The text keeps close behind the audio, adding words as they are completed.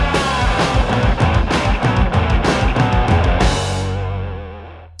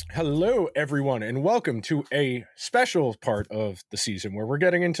Hello, everyone, and welcome to a special part of the season where we're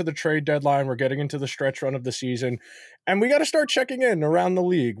getting into the trade deadline. We're getting into the stretch run of the season, and we got to start checking in around the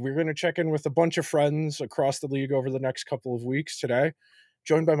league. We're going to check in with a bunch of friends across the league over the next couple of weeks today,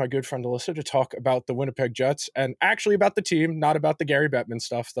 joined by my good friend Alyssa to talk about the Winnipeg Jets and actually about the team, not about the Gary Bettman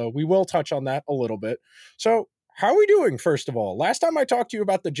stuff, though we will touch on that a little bit. So, how are we doing, first of all? Last time I talked to you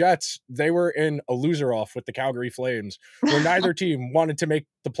about the Jets, they were in a loser-off with the Calgary Flames, where neither team wanted to make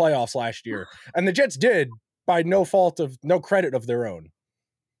the playoffs last year. And the Jets did by no credit of their own.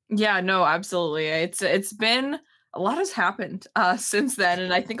 Yeah, no, absolutely. It's been a lot has happened since then,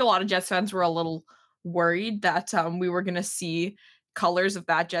 and I think a lot of Jets fans were a little worried that we were going to see colors of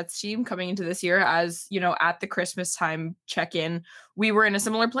that Jets team coming into this year. As you know, at the Christmas time check-in, we were in a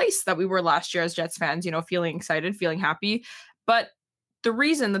similar place that we were last year as Jets fans. You know, feeling excited, feeling happy, but the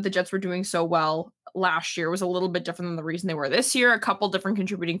reason that the Jets were doing so well last year was a little bit different than the reason they were this year. A couple different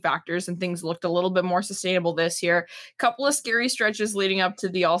contributing factors, and things looked a little bit more sustainable this year. A couple of scary stretches leading up to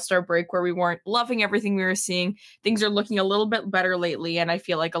the All-Star break where we weren't loving everything we were seeing. Things are looking a little bit better lately, and I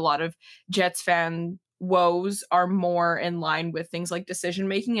feel like a lot of Jets fan woes are more in line with things like decision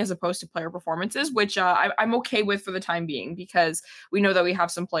making as opposed to player performances, which I'm okay with for the time being, because we know that we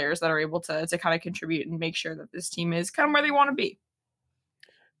have some players that are able to kind of contribute and make sure that this team is kind of where they want to be.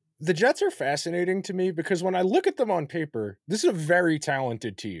 The Jets are fascinating to me because when I look at them on paper, this is a very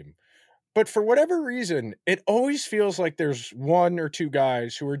talented team. But for whatever reason, it always feels like there's one or two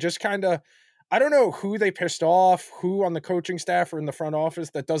guys who are just kind of, I don't know who they pissed off, who on the coaching staff or in the front office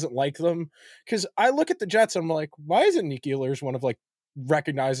that doesn't like them. Because I look at the Jets, I'm like, why isn't Nick Ehlers one of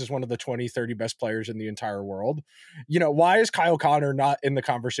recognized as one of the 20, 30 best players in the entire world? You know, why is Kyle Connor not in the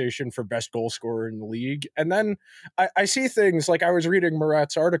conversation for best goal scorer in the league? And then I see things like I was reading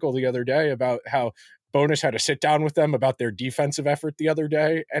Murat's article the other day about how Bonus had to sit down with them about their defensive effort the other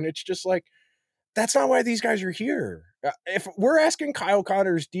day. And it's just like, that's not why these guys are here. If we're asking Kyle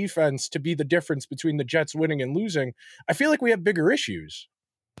Connor's defense to be the difference between the Jets winning and losing, I feel like we have bigger issues.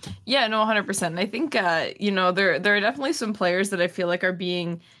 Yeah, no, 100%. And I think there are definitely some players that I feel like are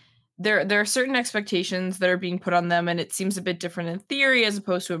being there are certain expectations that are being put on them, and it seems a bit different in theory as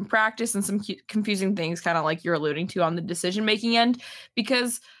opposed to in practice, and some confusing things, kind of like you're alluding to on the decision making end,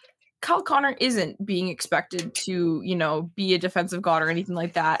 because Kyle Connor isn't being expected to, be a defensive god or anything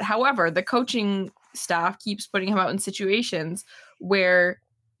like that. However, the coaching staff keeps putting him out in situations where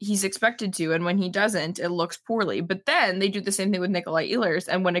he's expected to, and when he doesn't, it looks poorly. But then they do the same thing with Nikolai Ehlers,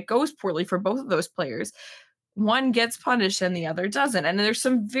 and when it goes poorly for both of those players, one gets punished and the other doesn't. And there's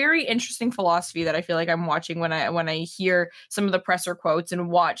some very interesting philosophy that I feel like I'm watching when I hear some of the presser quotes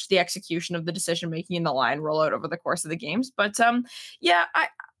and watch the execution of the decision making in the line roll out over the course of the games. But yeah,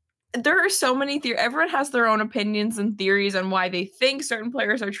 there are so many theories. Everyone has their own opinions and theories on why they think certain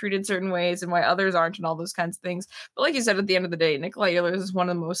players are treated certain ways and why others aren't, and all those kinds of things. But like you said, at the end of the day, Nikolai Ehlers is one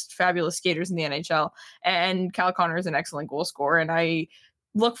of the most fabulous skaters in the NHL, and Kyle Connor is an excellent goal scorer, and I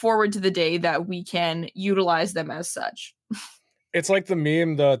look forward to the day that we can utilize them as such. It's like the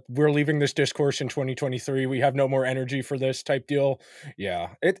meme that we're leaving this discourse in 2023. We have no more energy for this type deal.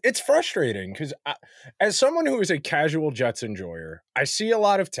 Yeah, it's frustrating because as someone who is a casual Jets enjoyer, I see a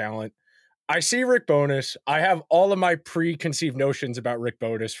lot of talent. I see Rick Bowness. I have all of my preconceived notions about Rick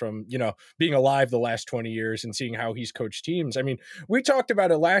Bowness from, being alive the last 20 years and seeing how he's coached teams. I mean, we talked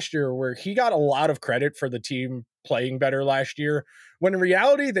about it last year where he got a lot of credit for the team playing better last year, when in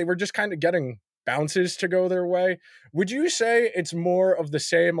reality, they were just kind of getting bounces to go their way. Would you say it's more of the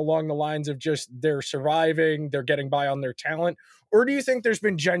same along the lines of just they're surviving, they're getting by on their talent? Or do you think there's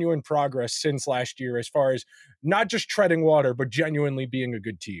been genuine progress since last year as far as not just treading water, but genuinely being a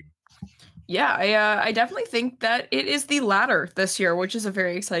good team? Yeah, I definitely think that it is the latter this year, which is a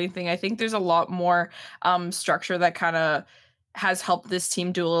very exciting thing. I think there's a lot more structure that kind of has helped this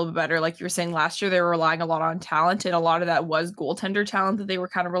team do a little bit better. Like you were saying, last year they were relying a lot on talent, and a lot of that was goaltender talent that they were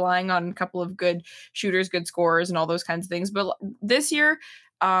kind of relying on, a couple of good shooters, good scorers, and all those kinds of things. But this year,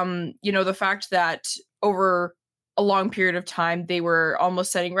 the fact that over a long period of time, they were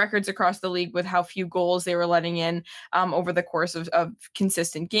almost setting records across the league with how few goals they were letting in over the course of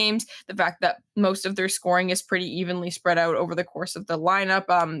consistent games. The fact that most of their scoring is pretty evenly spread out over the course of the lineup.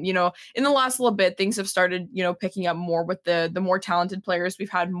 In the last little bit, things have started, picking up more with the more talented players. We've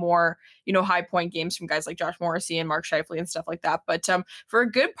had more, high point games from guys like Josh Morrissey and Mark Scheifele and stuff like that. But for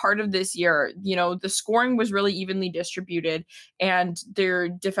a good part of this year, the scoring was really evenly distributed, and their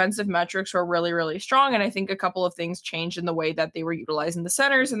defensive metrics were really, really strong. And I think a couple of things changed in the way that they were utilizing the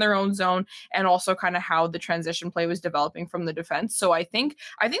centers in their own zone, and also kind of how the transition play was developing from the defense. So I think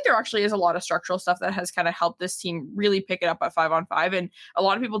there actually is a lot of structure structural stuff that has kind of helped this team really pick it up at 5-on-5. And a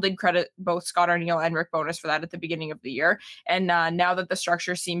lot of people did credit both Scott Arniel and Rick Bowness for that at the beginning of the year. And now that the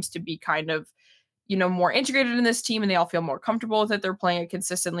structure seems to be kind of more integrated in this team and they all feel more comfortable with it, they're playing it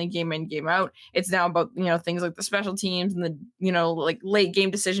consistently game in, game out. It's now about, things like the special teams and the, like late game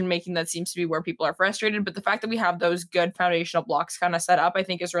decision making that seems to be where people are frustrated. But the fact that we have those good foundational blocks kind of set up, I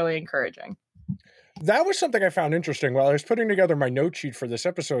think is really encouraging. That was something I found interesting while I was putting together my note sheet for this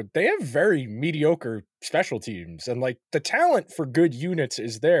episode. They have very mediocre special teams, and like the talent for good units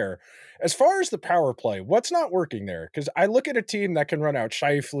is there. As far as the power play, what's not working there? Because I look at a team that can run out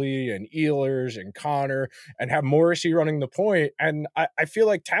Scheifele and Ehlers and Connor and have Morrissey running the point, and I feel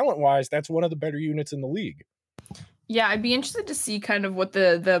like talent-wise, that's one of the better units in the league. Yeah, I'd be interested to see kind of what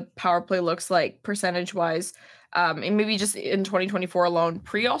the power play looks like percentage-wise. And maybe just in 2024 alone,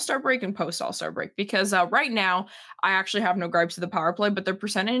 pre-All-Star break and post-All-Star break, because right now I actually have no gripes to the power play, but their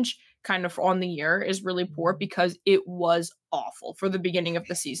percentage kind of on the year is really poor because it was awful for the beginning of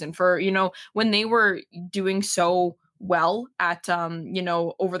the season. For, when they were doing so well at,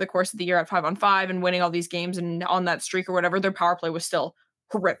 over the course of the year at 5-on-5 and winning all these games and on that streak or whatever, their power play was still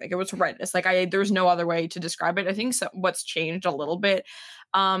horrific. It was horrendous. Like there's no other way to describe it. I think what's changed a little bit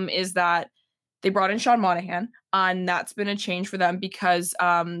is that they brought in Sean Monahan, and that's been a change for them because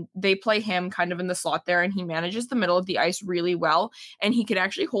they play him kind of in the slot there, and he manages the middle of the ice really well, and he can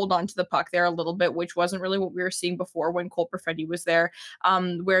actually hold on to the puck there a little bit, which wasn't really what we were seeing before when Cole Perfetti was there,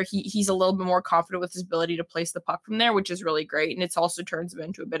 where he's a little bit more confident with his ability to place the puck from there, which is really great, and it also turns him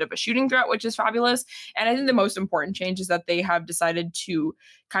into a bit of a shooting threat, which is fabulous. And I think the most important change is that they have decided to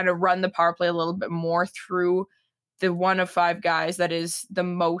kind of run the power play a little bit more through the one of five guys that is the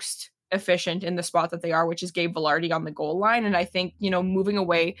most efficient in the spot that they are, which is Gabe Vilardi on the goal line. And I think, moving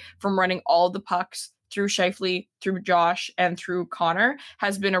away from running all the pucks through Scheifele, through Josh, and through Connor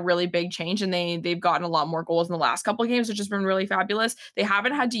has been a really big change. And they've gotten a lot more goals in the last couple of games, which has been really fabulous. They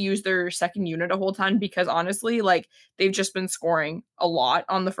haven't had to use their second unit a whole ton because honestly, they've just been scoring a lot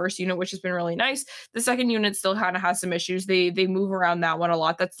on the first unit, which has been really nice. The second unit still kind of has some issues. They move around that one a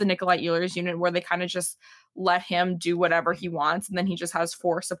lot. That's the Nikolai Ehlers unit where they kind of just let him do whatever he wants, and then he just has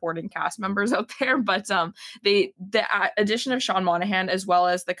 4 supporting cast members out there. But the addition of Sean Monahan, as well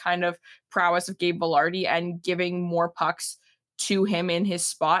as the kind of prowess of Gabe Vilardi and giving more pucks to him in his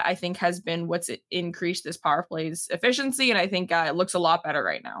spot, I think has been what's increased this power play's efficiency, and I think it looks a lot better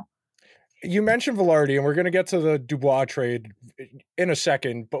right now. You mentioned Vilardi, and we're going to get to the Dubois trade in a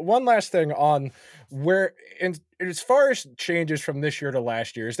second. But one last thing on where, as far as changes from this year to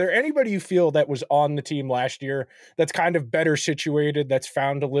last year, is there anybody you feel that was on the team last year that's kind of better situated, that's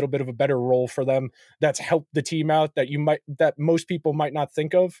found a little bit of a better role for them, that's helped the team out that most people might not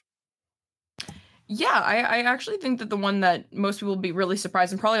think of? Yeah, I actually think that the one that most people will be really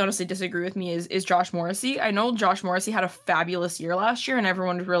surprised and probably honestly disagree with me is Josh Morrissey. I know Josh Morrissey had a fabulous year last year and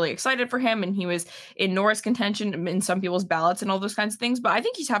everyone was really excited for him and he was in Norris contention in some people's ballots and all those kinds of things, but I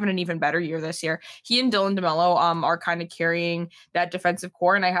think he's having an even better year this year. He and Dylan DeMello are kind of carrying that defensive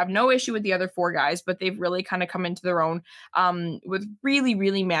core, and I have no issue with the other 4 guys, but they've really kind of come into their own with really,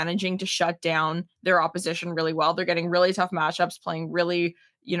 really managing to shut down their opposition really well. They're getting really tough matchups, playing really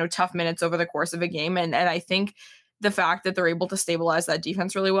tough minutes over the course of a game. And I think the fact that they're able to stabilize that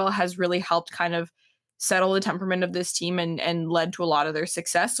defense really well has really helped kind of settle the temperament of this team and led to a lot of their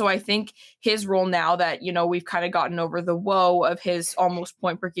success. So I think his role now that, we've kind of gotten over the woe of his almost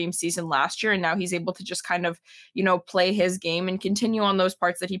point per game season last year, and now he's able to just kind of, play his game and continue on those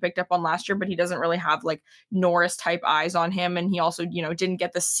parts that he picked up on last year, but he doesn't really have like Norris type eyes on him. And he also, didn't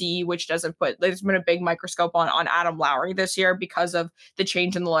get the C, which doesn't there's been a big microscope on Adam Lowry this year because of the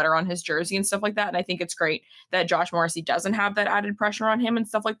change in the letter on his jersey and stuff like that. And I think it's great that Josh Morrissey doesn't have that added pressure on him and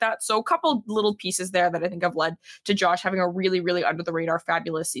stuff like that. So a couple little pieces there that I think have led to Josh having a really, really under the radar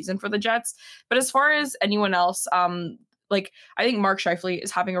fabulous season for the Jets. But as far as anyone else, I think Mark Scheifele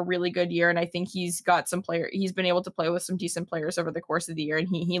is having a really good year, and I think he's been able to play with some decent players over the course of the year, and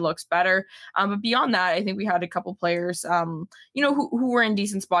he looks better. But beyond that, I think we had a couple players, who were in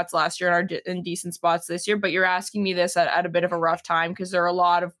decent spots last year and are in decent spots this year. But you're asking me this at a bit of a rough time because there are a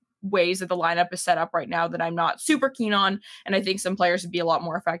lot of ways that the lineup is set up right now that I'm not super keen on. And I think some players would be a lot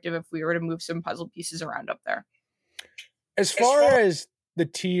more effective if we were to move some puzzle pieces around up there. As far as the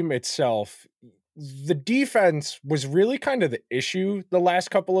team itself, the defense was really kind of the issue the last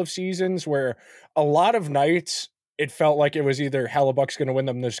couple of seasons where a lot of nights it felt like it was either Hellebuck's going to win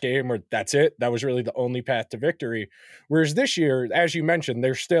them this game or that's it. That was really the only path to victory. Whereas this year, as you mentioned,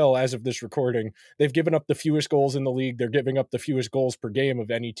 they're still, as of this recording, they've given up the fewest goals in the league. They're giving up the fewest goals per game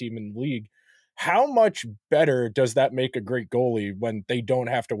of any team in the league. how much better does that make a great goalie when they don't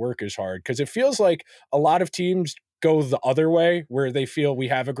have to work as hard? Because it feels like a lot of teams go the other way where they feel we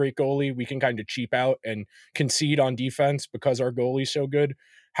have a great goalie, we can kind of cheap out and concede on defense because our goalie's so good.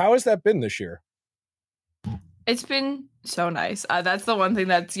 How has that been this year? It's been so nice. That's the one thing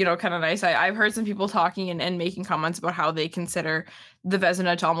that's, kind of nice. I've heard some people talking and making comments about how they consider the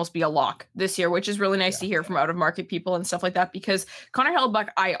Vezina to almost be a lock this year, which is really nice to hear from out of market people and stuff like that. Because Connor Hellebuyck,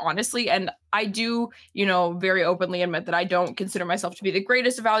 I honestly, and I do, very openly admit that I don't consider myself to be the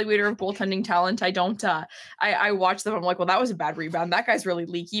greatest evaluator of goaltending talent. I don't, I watch them. I'm like, well, that was a bad rebound. That guy's really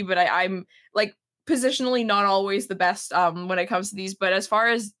leaky, but I'm like positionally not always the best when it comes to these. But as far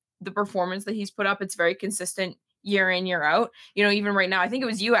as the performance that he's put up, it's very consistent year in, year out. Even right now, I think it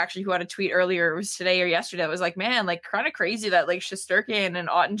was you actually who had a tweet earlier, it was today or yesterday, that was like, man, like kind of crazy that like Shesterkin and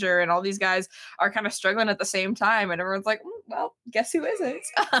Ottinger and all these guys are kind of struggling at the same time. And everyone's like, well, guess who isn't?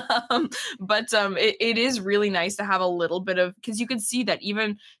 It is really nice to have a little bit of, because you can see that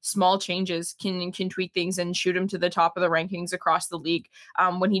even small changes can tweak things and shoot him to the top of the rankings across the league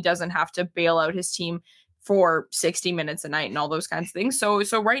when he doesn't have to bail out his team for 60 minutes a night and all those kinds of things. So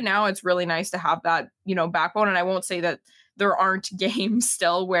right now it's really nice to have that, backbone. And I won't say that there aren't games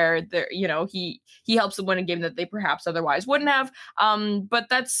still where there, he helps them win a game that they perhaps otherwise wouldn't have. But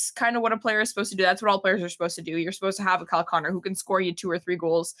that's kind of what a player is supposed to do. That's what all players are supposed to do. You're supposed to have a Kyle Connor who can score you 2 or 3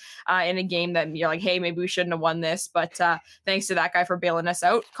 goals in a game that you're like, hey, maybe we shouldn't have won this, but thanks to that guy for bailing us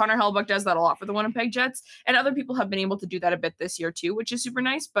out. Connor Hellebuyck does that a lot for the Winnipeg Jets, and other people have been able to do that a bit this year too, which is super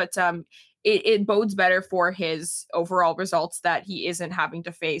nice. But it bodes better for his overall results that he isn't having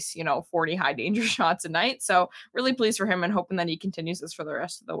to face, 40 high danger shots a night. So really pleased for him and hoping that he continues this for the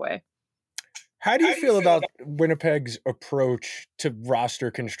rest of the way. How do you feel about Winnipeg's approach to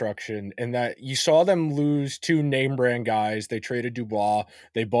roster construction, and that you saw them lose 2 name brand guys? They traded Dubois,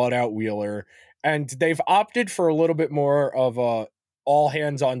 they bought out Wheeler, and they've opted for a little bit more of a all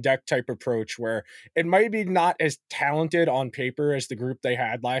hands on deck type approach where it might be not as talented on paper as the group they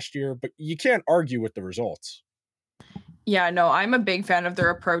had last year, but you can't argue with the results. Yeah, no, I'm a big fan of their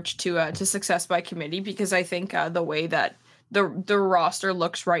approach to success by committee, because I think the way that the roster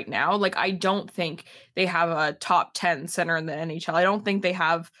looks right now, like I don't think they have a top 10 center in the NHL. I don't think they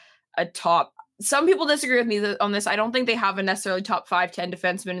have a top. Some people disagree with me on this. I don't think they have a necessarily top 5-10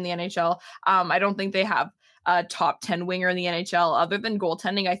 defenseman in the NHL. I don't think they have a top 10 winger in the NHL. Other than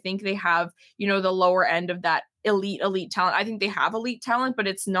goaltending, I think they have, the lower end of that elite talent. I think they have elite talent, but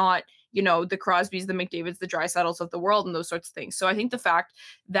it's not, the Crosbys, the McDavids, the Drysaddles of the world and those sorts of things. So I think the fact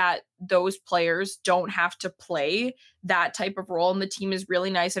that those players don't have to play that type of role in the team is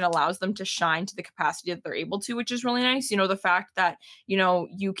really nice and allows them to shine to the capacity that they're able to, which is really nice. The fact that,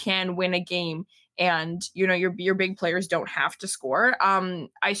 you can win a game and your big players don't have to score.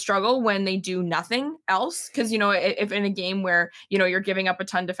 I struggle when they do nothing else, because if in a game where you're giving up a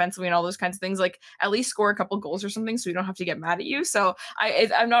ton defensively and all those kinds of things, like at least score a couple goals or something so we don't have to get mad at you. So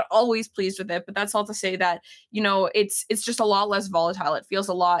I'm not always pleased with it, but that's all to say that it's just a lot less volatile. It feels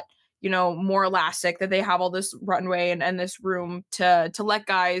a lot more elastic, that they have all this runway and this room to let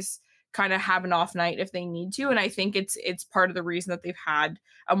guys kind of have an off night if they need to. And I think it's part of the reason that they've had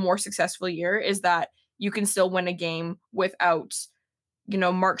a more successful year, is that you can still win a game without,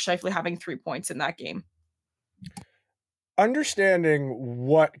 Mark Scheifele having 3 points in that game. Understanding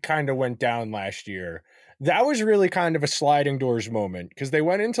what kind of went down last year, that was really kind of a sliding doors moment, because they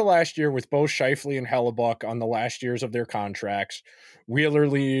went into last year with both Scheifele and Hellebuyck on the last years of their contracts. Wheeler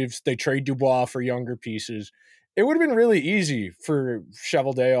leaves, they trade Dubois for younger pieces. It would have been really easy for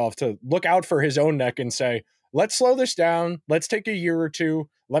Cheveldayoff to look out for his own neck and say, let's slow this down. Let's take a year or two.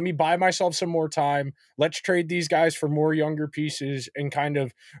 Let me buy myself some more time. Let's trade these guys for more younger pieces and kind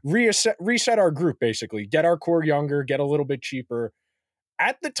of reset our group, basically. Get our core younger, get a little bit cheaper.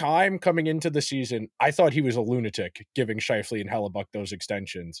 At the time, coming into the season, I thought he was a lunatic giving Scheifele and Hellebuyck those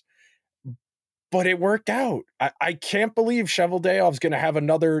extensions. But it worked out. I can't believe Cheveldayoff's going to have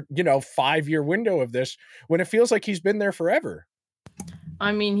another, 5-year window of this when it feels like he's been there forever.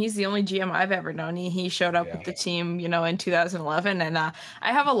 I mean, he's the only GM I've ever known. He showed up with the team, in 2011. And I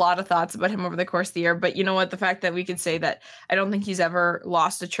have a lot of thoughts about him over the course of the year. But you know what? The fact that we could say that I don't think he's ever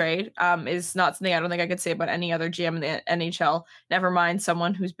lost a trade is not something I don't think I could say about any other GM in the NHL, never mind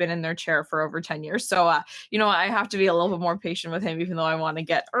someone who's been in their chair for over 10 years. So, I have to be a little bit more patient with him, even though I want to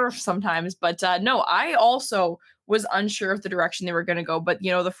get sometimes. But no, I also was unsure of the direction they were going to go. But,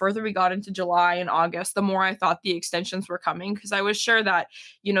 the further we got into July and August, the more I thought the extensions were coming, because I was sure that,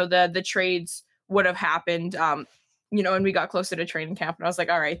 the trades would have happened, and we got closer to training camp and I was like,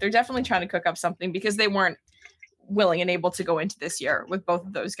 all right, they're definitely trying to cook up something, because they weren't willing and able to go into this year with both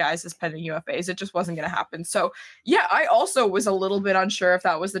of those guys as pending UFAs. It just wasn't going to happen. So yeah, I also was a little bit unsure if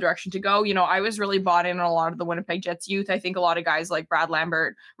that was the direction to go. I was really bought in on a lot of the Winnipeg Jets youth. I think a lot of guys like Brad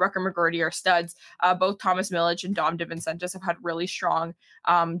Lambert, Rucker McGurty are studs. Both Thomas Milic and Dom DeVincentis have had really strong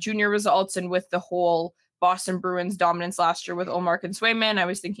junior results. And with the whole Boston Bruins dominance last year with Ullmark and Swayman, I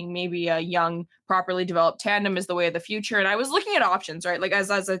was thinking maybe a young, properly developed tandem is the way of the future. And I was looking at options, right? Like as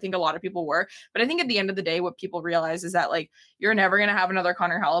I think a lot of people were. But I think at the end of the day, what people realize is that like you're never going to have another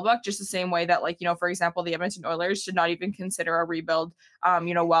Connor Hellebuck, just the same way that like, for example, the Edmonton Oilers should not even consider a rebuild,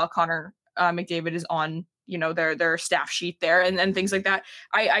 while Connor McDavid is on their staff sheet there and things like that.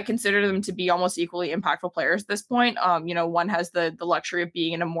 I consider them to be almost equally impactful players at this point. One has the luxury of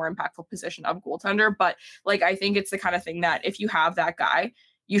being in a more impactful position of goaltender, but like I think it's the kind of thing that if you have that guy,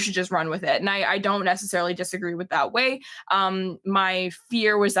 you should just run with it. And I don't necessarily disagree with that way. My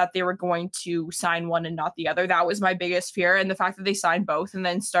fear was that they were going to sign one and not the other. That was my biggest fear. And the fact that they signed both and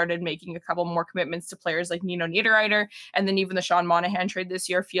then started making a couple more commitments to players like Nino Niederreiter and then even the Sean Monahan trade this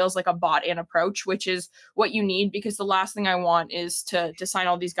year feels like a bought-in approach, which is what you need, because the last thing I want is to sign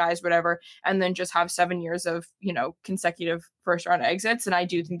all these guys, whatever, and then just have 7 years of, consecutive first-round exits. And I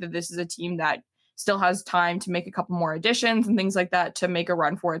do think that this is a team that still has time to make a couple more additions and things like that to make a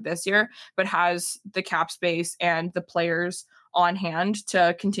run for it this year, but has the cap space and the players on hand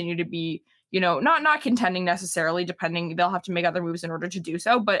to continue to be, not contending necessarily, depending, they'll have to make other moves in order to do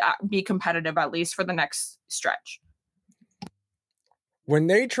so, but be competitive at least for the next stretch. When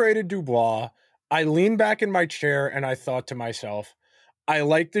they traded Dubois, I leaned back in my chair and I thought to myself, I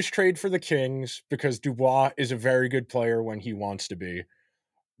like this trade for the Kings because Dubois is a very good player when he wants to be.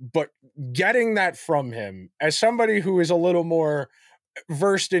 But getting that from him, as somebody who is a little more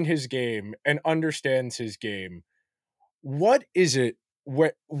versed in his game and understands his game, what is it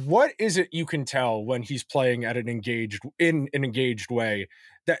you can tell when he's playing at an engaged way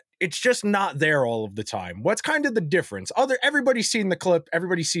that it's just not there all of the time? What's kind of the difference? Everybody's seen the clip.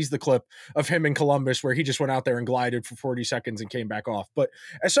 Everybody sees the clip of him in Columbus where he just went out there and glided for 40 seconds and came back off. But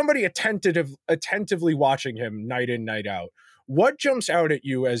as somebody attentively watching him night in, night out, what jumps out at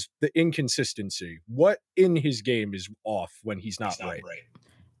you as the inconsistency? What in his game is off when he's not right?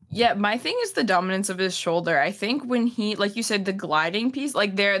 Yeah, my thing is the dominance of his shoulder. I think when he, like you said, the gliding piece,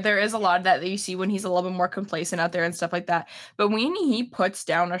 like there is a lot of that you see when he's a little bit more complacent out there and stuff like that. But when he puts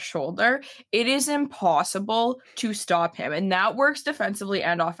down a shoulder, it is impossible to stop him. And that works defensively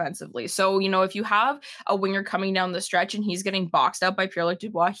and offensively. So, if you have a winger coming down the stretch and he's getting boxed out by Pierre-Luc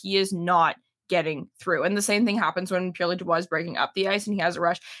Dubois, he is not getting through. And the same thing happens when Pierre-Luc Dubois is breaking up the ice and he has a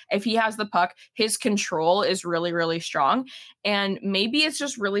rush. If he has the puck, his control is really, really strong. And maybe it's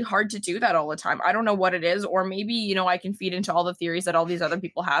just really hard to do that all the time. I don't know what it is. Or maybe, I can feed into all the theories that all these other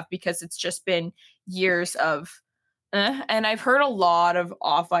people have because it's just been years of and I've heard a lot of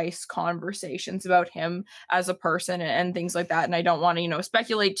off-ice conversations about him as a person and things like that. And I don't want to,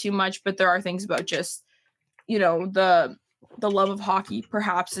 speculate too much, but there are things about just, the love of hockey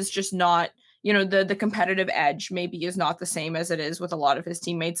perhaps is just not, the competitive edge maybe is not the same as it is with a lot of his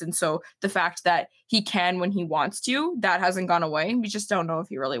teammates. And so the fact that he can when he wants to, that hasn't gone away. We just don't know if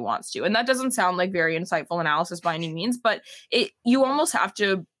he really wants to. And that doesn't sound like very insightful analysis by any means, but you almost have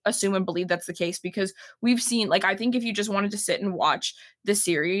to assume and believe that's the case because we've seen, like, I think if you just wanted to sit and watch the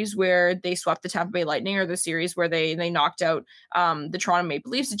series where they swept the Tampa Bay Lightning or the series where they knocked out the Toronto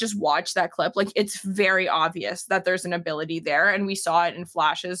Maple Leafs, to just watch that clip, like, it's very obvious that there's an ability there. And we saw it in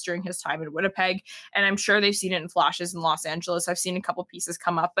flashes during his time in Winnipeg. And I'm sure they've seen it in flashes in Los Angeles. I've seen a couple pieces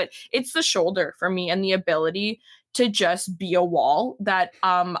come up, but it's the shoulder for me and the ability to just be a wall that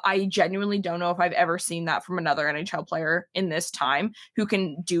I genuinely don't know if I've ever seen that from another NHL player in this time who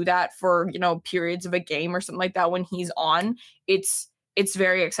can do that for, periods of a game or something like that. When he's on, it's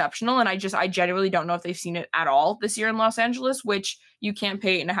very exceptional. And I genuinely don't know if they've seen it at all this year in Los Angeles, which you can't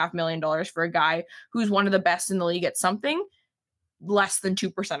pay $8.5 million for a guy who's one of the best in the league at something less than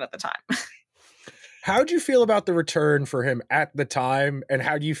 2% at the time. How do you feel about the return for him at the time? And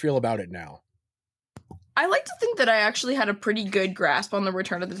how do you feel about it now? I like to think that I actually had a pretty good grasp on the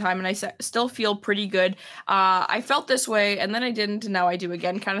return at the time, and I still feel pretty good. I felt this way, and then I didn't, and now I do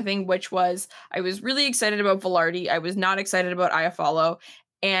again kind of thing, which was I was really excited about Velarde. I was not excited about Iafallo,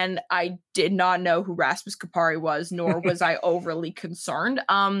 and I did not know who Rasmus Kupari was, nor was I overly concerned.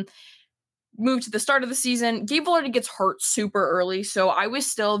 Moved to the start of the season. Gabe Velarde gets hurt super early, so I was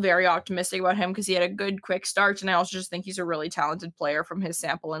still very optimistic about him because he had a good, quick start, and I also just think he's a really talented player from his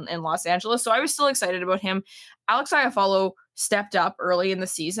sample in Los Angeles, so I was still excited about him. Alex Iafallo stepped up early in the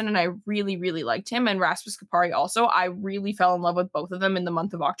season, and I really, really liked him. And Rasmus Kupari also, I really fell in love with both of them in the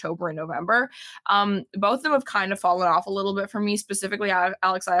month of October and November. Both of them have kind of fallen off a little bit for me, specifically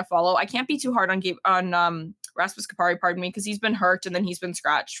Alex Iafallo. I can't be too hard on Rasmus Kupari, pardon me, because he's been hurt and then he's been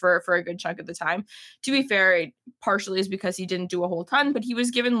scratched for a good chunk of the time. To be fair, it partially is because he didn't do a whole ton, but he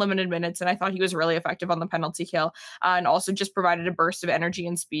was given limited minutes, and I thought he was really effective on the penalty kill, and also just provided a burst of energy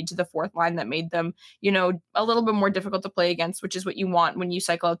and speed to the fourth line that made them, a little bit more difficult to play against, which is what you want when you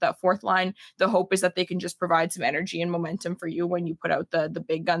cycle out that fourth line. The hope is that they can just provide some energy and momentum for you when you put out the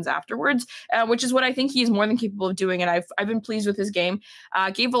big guns afterwards, which is what I think he's more than capable of doing, and I've been pleased with his game.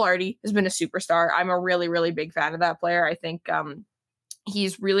 Gabe Vilardi has been a superstar. I'm a really, really big fan of that player. I think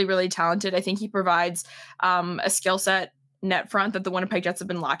he's really, really talented. I think he provides a skill set net front that the Winnipeg Jets have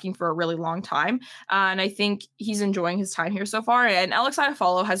been lacking for a really long time. And I think he's enjoying his time here so far. And Alex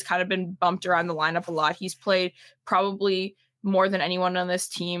Iafallo has kind of been bumped around the lineup a lot. He's played probably more than anyone on this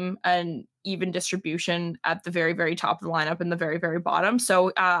team, and even distribution at the very, very top of the lineup and the very, very bottom.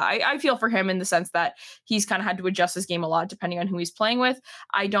 So I feel for him in the sense that he's kind of had to adjust his game a lot depending on who he's playing with.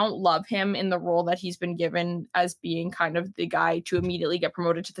 I don't love him in the role that he's been given as being kind of the guy to immediately get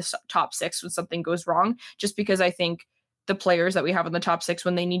promoted to the top six when something goes wrong, just because I think the players that we have in the top six,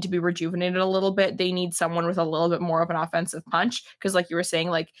 when they need to be rejuvenated a little bit, they need someone with a little bit more of an offensive punch. Because like you were saying,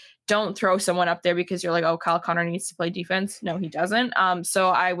 like, don't throw someone up there because you're like, oh, Kyle Connor needs to play defense. No, he doesn't. So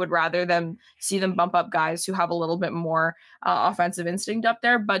I would rather see them bump up guys who have a little bit more offensive instinct up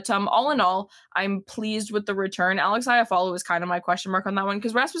there. But all in all, I'm pleased with the return. Alex Iafallo is kind of my question mark on that one,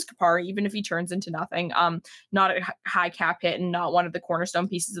 because Rasmus Kupari, even if he turns into nothing, not a high cap hit and not one of the cornerstone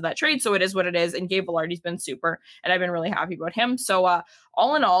pieces of that trade. So it is what it is. And Gabe Vilardi's been super, and I've been really happy about him. So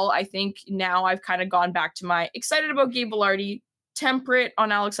all in all, I think now I've kind of gone back to my excited about Gabe Vilardi, temperate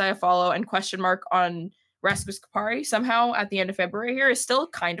on Alex Iafallo, and question mark on Rasmus Kupari somehow at the end of February here is still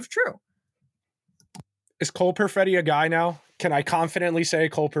kind of true. Is Cole Perfetti a guy now? Can I confidently say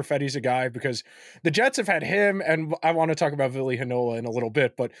Cole Perfetti's a guy? Because the Jets have had him, and I want to talk about Ville Heinola in a little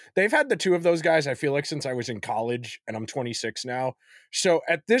bit, but they've had the two of those guys, I feel like, since I was in college, and I'm 26 now. So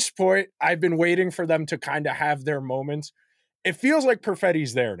at this point, I've been waiting for them to kind of have their moments. It feels like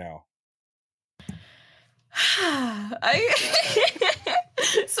Perfetti's there now.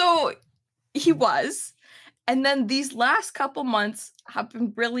 So he was. And then these last couple months have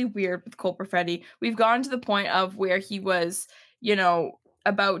been really weird with Cole Perfetti. We've gotten to the point of where he was,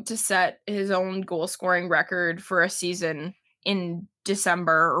 about to set his own goal scoring record for a season in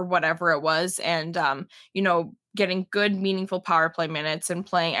December or whatever it was. And, getting good, meaningful power play minutes and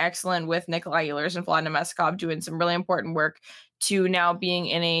playing excellent with Nikolai Ehlers and Vlad Nemeskov, doing some really important work, to now being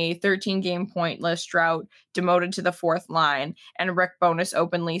in a 13-game pointless drought, demoted to the fourth line, and Rick Bowness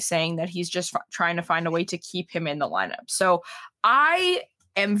openly saying that he's just trying to find a way to keep him in the lineup. So I'm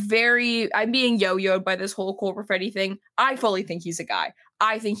being yo-yoed by this whole Cole Perfetti thing. I fully think he's a guy.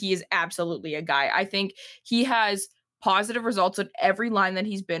 I think he is absolutely a guy. I think he has positive results on every line that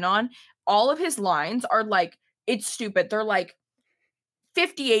he's been on. All of his lines are like, it's stupid. They're like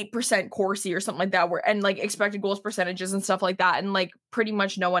 58% Corsi or something like that, and like expected goals percentages and stuff like that. And like pretty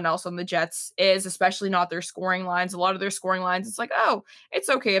much no one else on the Jets is, especially not their scoring lines. A lot of their scoring lines, it's like, oh, it's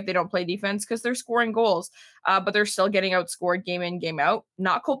okay if they don't play defense because they're scoring goals, but they're still getting outscored game in, game out.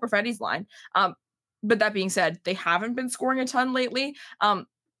 Not Cole Perfetti's line. But that being said, they haven't been scoring a ton lately.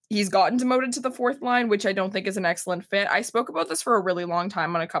 He's gotten demoted to the fourth line, which I don't think is an excellent fit. I spoke about this for a really long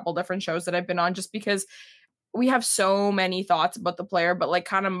time on a couple different shows that I've been on, just because we have so many thoughts about the player, but like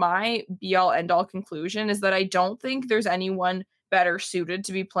kind of my be all end all conclusion is that I don't think there's anyone better suited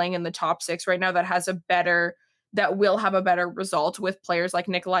to be playing in the top six right now that will have a better result with players like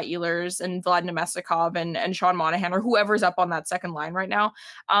Nikolai Ehlers and Vlad Nemeskov and Sean Monahan, or whoever's up on that second line right now.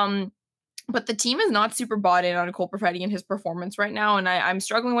 But the team is not super bought in on Cole Perfetti and his performance right now. And I'm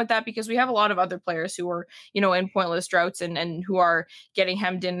struggling with that because we have a lot of other players who are, in pointless droughts and who are getting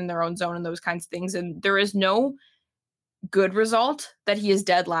hemmed in their own zone and those kinds of things. And there is no good result that he is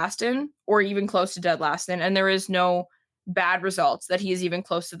dead last in, or even close to dead last in. And there is no bad results that he is even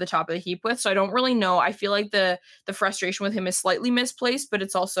close to the top of the heap with. So I don't really know. I feel like the frustration with him is slightly misplaced, but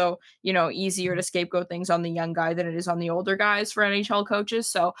it's also, easier to scapegoat things on the young guy than it is on the older guys for NHL coaches.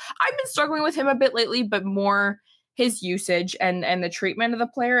 So I've been struggling with him a bit lately, but more his usage and the treatment of the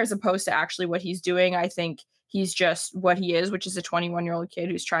player as opposed to actually what he's doing. I think he's just what he is, which is a 21-year-old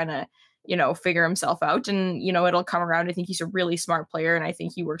kid who's trying to figure himself out, and, it'll come around. I think he's a really smart player, and I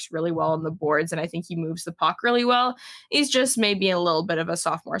think he works really well on the boards, and I think he moves the puck really well. He's just maybe in a little bit of a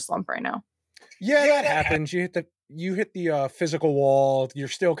sophomore slump right now. Yeah, that happens. You you hit the physical wall. You're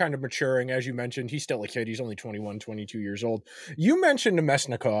still kind of maturing, as you mentioned. He's still a kid. He's only 21, 22 years old. You mentioned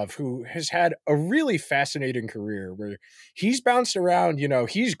Nemesnikov, who has had a really fascinating career where he's bounced around.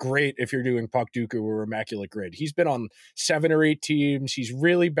 He's great if you're doing Puck Dooku or Immaculate Grid. He's been on 7 or 8 teams. He's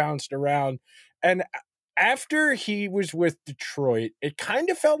really bounced around. And after he was with Detroit, it kind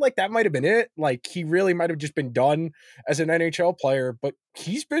of felt like that might have been it. Like he really might have just been done as an NHL player, but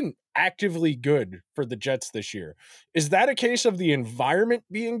he's been actively good for the Jets this year. Is that a case of the environment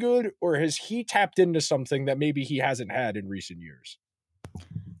being good, or has he tapped into something that maybe he hasn't had in recent years?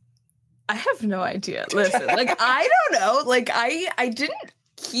 I have no idea. Listen, I don't know. I didn't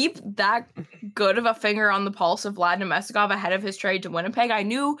keep that good of a finger on the pulse of Vlad Nemestikov ahead of his trade to Winnipeg. I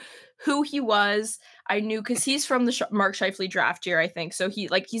knew who he was. I knew because he's from the Mark Scheifele draft year, I think. So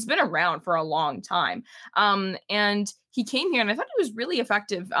he's been around for a long time. And he came here, and I thought he was really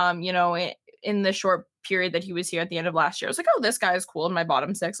effective. In the short period that he was here at the end of last year, I was like, oh, this guy is cool in my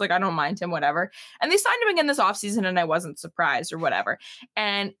bottom 6. Like, I don't mind him, whatever. And they signed him again this offseason, and I wasn't surprised or whatever.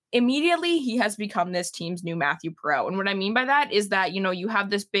 And immediately he has become this team's new Matthew Perreault. And what I mean by that is that, you have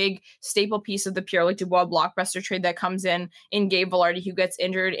this big staple piece of the Pierre-Luc Dubois blockbuster trade that comes in Gabe Vilardi, who gets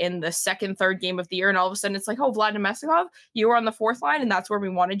injured in the second, third game of the year. And all of a sudden it's like, oh, Vlad Nemestikov, you were on the 4th line, and that's where we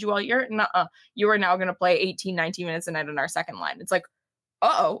wanted you all year. Nuh-uh. You are now going to play 18, 19 minutes a night on our second line. It's like,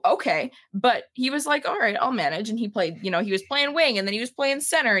 okay. But he was like, all right, I'll manage. And he played, he was playing wing, and then he was playing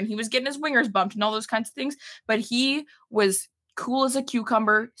center, and he was getting his wingers bumped and all those kinds of things. But he was cool as a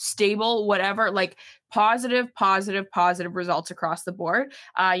cucumber, stable, whatever, like positive results across the board.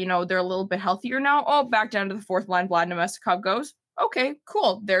 They're a little bit healthier now. Oh, back down to the 4th line, Vlad Nemestikov goes. Okay,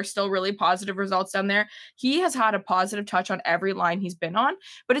 cool. There's still really positive results down there. He has had a positive touch on every line he's been on,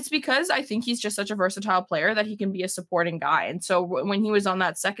 but it's because I think he's just such a versatile player that he can be a supporting guy. And so when he was on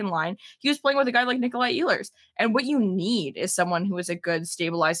that second line, he was playing with a guy like Nikolai Ehlers. And what you need is someone who is a good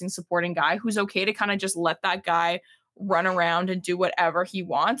stabilizing supporting guy who's okay to kind of just let that guy run around and do whatever he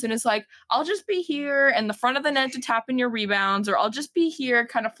wants. And it's like, I'll just be here in the front of the net to tap in your rebounds, or I'll just be here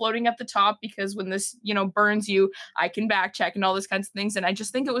kind of floating at the top because when this, burns you, I can back check and all those kinds of things. And I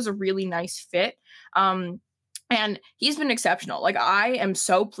just think it was a really nice fit. And he's been exceptional. Like, I am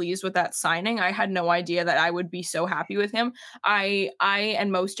so pleased with that signing. I had no idea that I would be so happy with him. I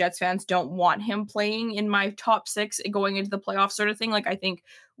and most Jets fans don't want him playing in my top 6 going into the playoffs sort of thing. Like, I think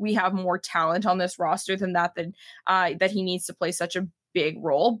we have more talent on this roster than that he needs to play such a big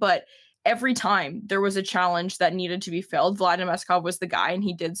role. But every time there was a challenge that needed to be filled, Vlad Nemestikov was the guy, and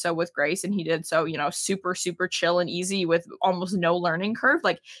he did so with grace, and he did so, super, super chill and easy with almost no learning curve.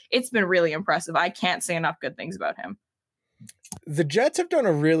 Like, it's been really impressive. I can't say enough good things about him. The Jets have done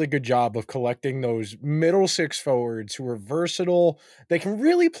a really good job of collecting those middle 6 forwards who are versatile. They can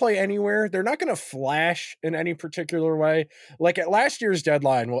really play anywhere. They're not going to flash in any particular way. Like at last year's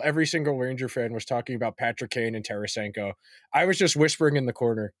deadline, while every single Ranger fan was talking about Patrick Kane and Tarasenko, I was just whispering in the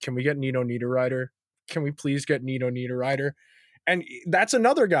corner, can we get Nino Niederreiter? Can we please get Nino Niederreiter? And that's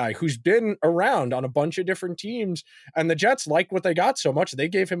another guy who's been around on a bunch of different teams, and the Jets like what they got so much, they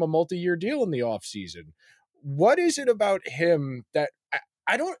gave him a multi-year deal in the offseason. What is it about him that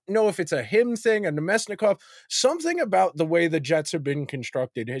I don't know if it's a him thing, a Nemesnikov, something about the way the Jets have been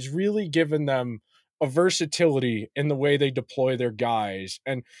constructed has really given them a versatility in the way they deploy their guys.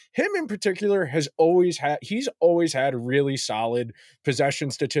 And him in particular he's always had really solid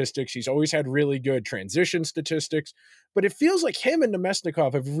possession statistics. He's always had really good transition statistics, but it feels like him and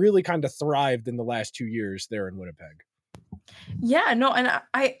Nemesnikov have really kind of thrived in the last 2 years there in Winnipeg. Yeah, no, and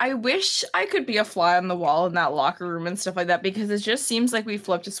I wish I could be a fly on the wall in that locker room and stuff like that, because it just seems like we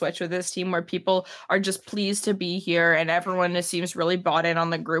flipped a switch with this team where people are just pleased to be here, and everyone just seems really bought in on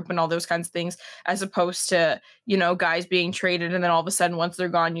the group and all those kinds of things, as opposed to, guys being traded and then all of a sudden once they're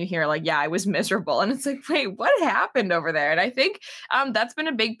gone, you hear like, yeah, I was miserable. And it's like, wait, what happened over there? And I think that's been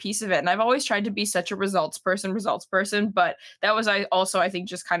a big piece of it. And I've always tried to be such a results person, but that was I think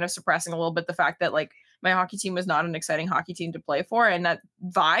just kind of suppressing a little bit the fact that like my hockey team was not an exciting hockey team to play for, and that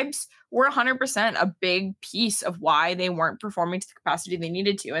vibes were 100% a big piece of why they weren't performing to the capacity they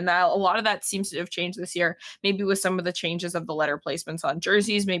needed to. And that a lot of that seems to have changed this year, maybe with some of the changes of the letter placements on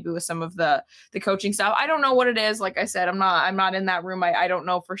jerseys, maybe with some of the coaching staff. I don't know what it is. Like I said, I'm not in that room. I don't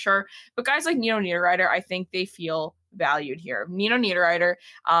know for sure. But guys like Nino Niederreiter, I think they feel valued here. Nino Niederreiter,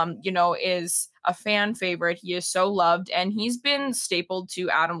 is a fan favorite. He is so loved, and he's been stapled to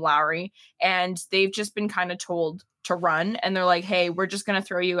Adam Lowry, and they've just been kind of told to run, and they're like, hey, we're just going to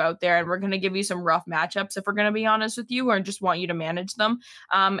throw you out there, and we're going to give you some rough matchups if we're going to be honest with you, or just want you to manage them.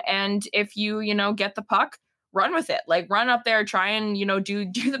 And if you get the puck, run with it. Like run up there, try and, do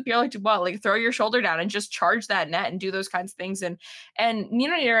the Pierre Dubois, like throw your shoulder down and just charge that net and do those kinds of things. And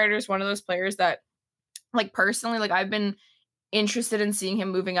Nino Niederreiter is one of those players that, like, personally, like I've been interested in seeing him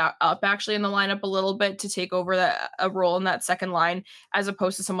moving up actually in the lineup a little bit to take over a role in that second line, as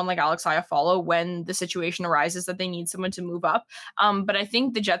opposed to someone like Alex Iafallo when the situation arises that they need someone to move up. But I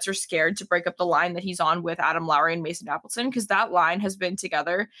think the Jets are scared to break up the line that he's on with Adam Lowry and Mason Appleton, because that line has been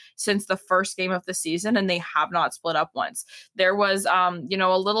together since the first game of the season and they have not split up once. There was, a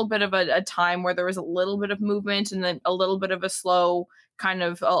little bit of a time where there was a little bit of movement and then a little bit of a slow kind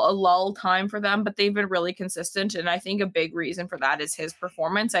of a lull time for them, but they've been really consistent. And I think a big reason for that is his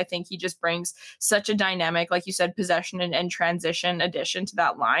performance. I think he just brings such a dynamic, like you said, possession and transition addition to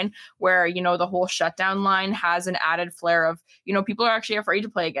that line where, the whole shutdown line has an added flair of, people are actually afraid to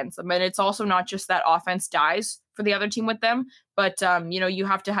play against them. And it's also not just that offense dies for the other team with them, but, you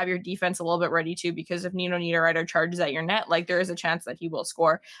have to have your defense a little bit ready too, because if Nino Niederreiter charges at your net, like there is a chance that he will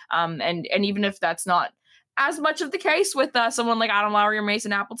score. And even if that's not as much of the case with someone like Adam Lowry or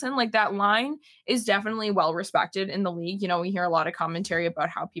Mason Appleton, like that line is definitely well respected in the league. We hear a lot of commentary about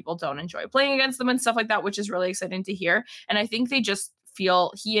how people don't enjoy playing against them and stuff like that, which is really exciting to hear. And I think they just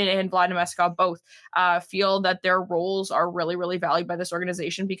feel, he and Vladimir Meskov both feel that their roles are really, really valued by this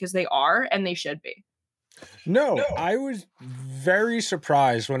organization, because they are, and they should be. No, I was very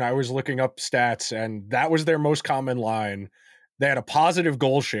surprised when I was looking up stats, and that was their most common line. They had a positive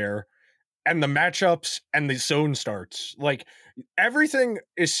goal share, and the matchups and the zone starts. Like everything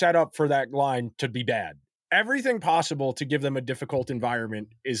is set up for that line to be bad. Everything possible to give them a difficult environment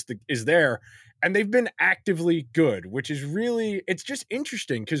is there. And they've been actively good, which is really, it's just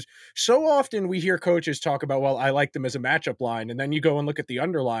interesting because so often we hear coaches talk about, well, I like them as a matchup line. And then you go and look at the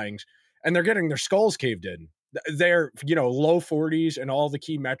underlyings and they're getting their skulls caved in. They're, low 40s and all the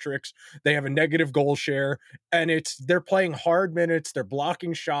key metrics. They have a negative goal share, and they're playing hard minutes. They're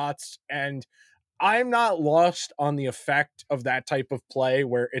blocking shots. And I'm not lost on the effect of that type of play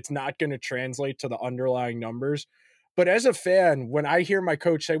where it's not going to translate to the underlying numbers. But as a fan, when I hear my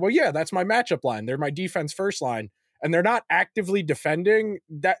coach say, well, yeah, that's my matchup line, they're my defense first line, and they're not actively defending,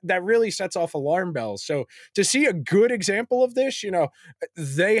 that really sets off alarm bells. So to see a good example of this,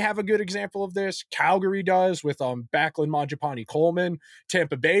 they have a good example of this. Calgary does with Backlund, Mangiapane, Coleman.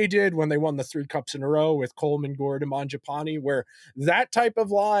 Tampa Bay did when they won the 3 cups in a row with Coleman, Gordon, Mangiapane, where that type of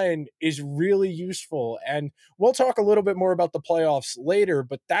line is really useful. And we'll talk a little bit more about the playoffs later,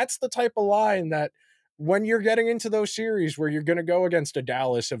 but that's the type of line that when you're getting into those series where you're going to go against a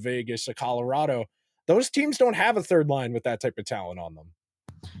Dallas, a Vegas, a Colorado, those teams don't have a third line with that type of talent on them.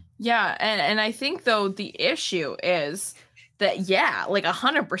 Yeah, and I think, though, the issue is that, yeah, like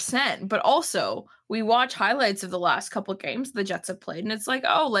 100%, but also we watch highlights of the last couple of games the Jets have played, and it's like,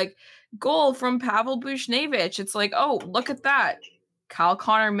 oh, like, goal from Pavel Buchnevich. It's like, oh, look at that. Kyle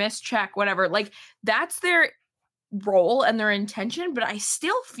Connor missed check, whatever. Like, that's their role and their intention, but I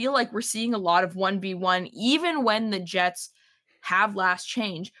still feel like we're seeing a lot of 1v1, even when the Jets have last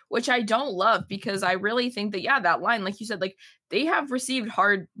change, which I don't love, because I really think that, yeah, that line, like you said, like they have received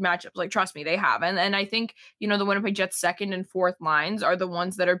hard matchups. Like, trust me, they have. And I think, the Winnipeg Jets second and fourth lines are the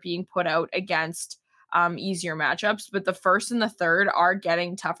ones that are being put out against easier matchups, but the first and the third are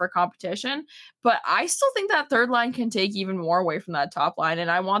getting tougher competition. But I still think that third line can take even more away from that top line. And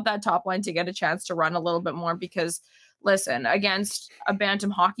I want that top line to get a chance to run a little bit more, because listen, against a bantam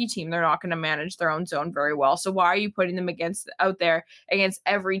hockey team, they're not going to manage their own zone very well. So why are you putting them out there against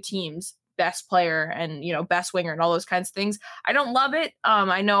every team's best player and, best winger and all those kinds of things? I don't love it.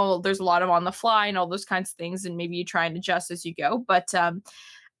 I know there's a lot of on the fly and all those kinds of things, and maybe you try and adjust as you go, but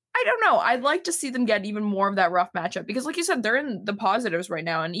I don't know. I'd like to see them get even more of that rough matchup, because like you said, they're in the positives right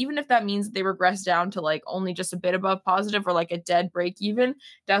now. And even if that means they regress down to like only just a bit above positive or like a dead break even,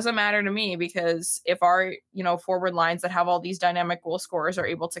 doesn't matter to me, because if our, forward lines that have all these dynamic goal scorers are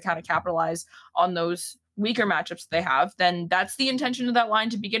able to kind of capitalize on those weaker matchups they have, then that's the intention of that line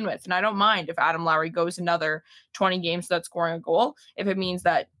to begin with. And I don't mind if Adam Lowry goes another 20 games without scoring a goal, if it means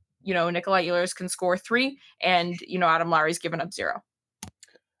that, Nikolai Ehlers can score 3 and, Adam Lowry's given up 0.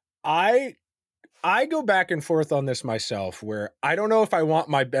 I go back and forth on this myself, where I don't know if I want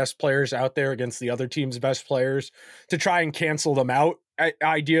my best players out there against the other team's best players to try and cancel them out,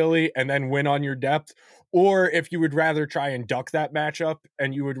 ideally, and then win on your depth, or if you would rather try and duck that matchup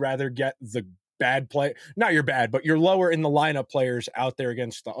and you would rather get the bad play, not your bad, but your lower in the lineup players out there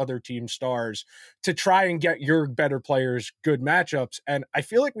against the other team stars to try and get your better players good matchups. And I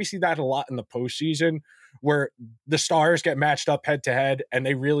feel like we see that a lot in the postseason, where the stars get matched up head to head and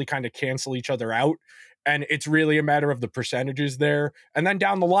they really kind of cancel each other out. And it's really a matter of the percentages there. And then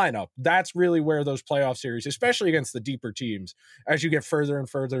down the lineup, that's really where those playoff series, especially against the deeper teams, as you get further and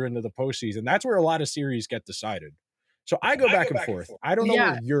further into the postseason, that's where a lot of series get decided. So I go back and forth. I don't know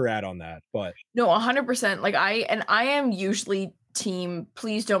where you're at on that, but no, 100%. Like I am usually team,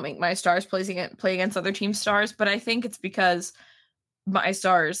 please don't make my stars play against other team stars, but I think it's because my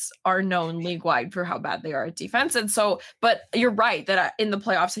stars are known league wide for how bad they are at defense. And so, but you're right that in the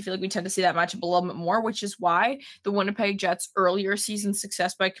playoffs, I feel like we tend to see that matchup a little bit more, which is why the Winnipeg Jets earlier season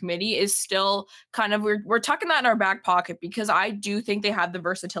success by committee is still kind of, we're tucking that in our back pocket, because I do think they have the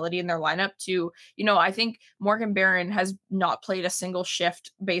versatility in their lineup to, I think Morgan Barron has not played a single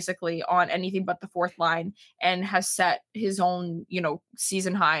shift basically on anything but the fourth line, and has set his own,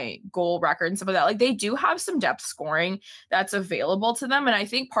 season high goal record and stuff like that. Like, they do have some depth scoring that's available to them. And I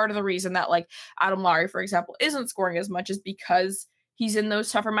think part of the reason that, like, Adam Lowry, for example, isn't scoring as much is because he's in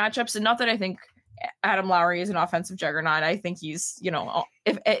those tougher matchups. And not that I think Adam Lowry is an offensive juggernaut. I think he's,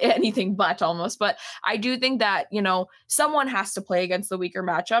 if anything but almost. But I do think that, someone has to play against the weaker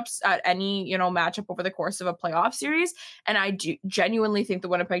matchups at any, matchup over the course of a playoff series. And I do genuinely think the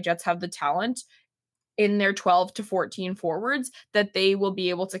Winnipeg Jets have the talent in their 12 to 14 forwards that they will be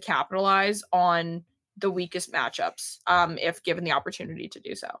able to capitalize on the weakest matchups, if given the opportunity to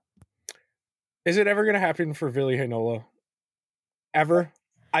do so. Is it ever going to happen for Ville Heinola? Ever?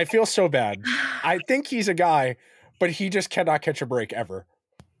 I feel so bad. I think he's a guy, but he just cannot catch a break ever.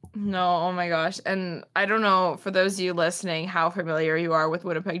 No, oh my gosh. And I don't know, for those of you listening, how familiar you are with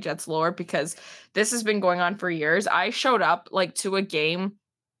Winnipeg Jets lore, because this has been going on for years. I showed up to a game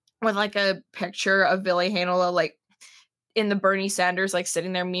with a picture of Ville Heinola in the Bernie Sanders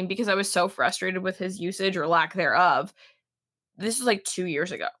sitting there meme, because I was so frustrated with his usage or lack thereof. This was 2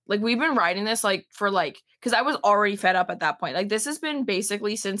 years ago. We've been writing this because I was already fed up at that point. This has been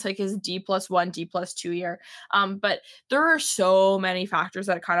basically since his D+1, D+2 year. But there are so many factors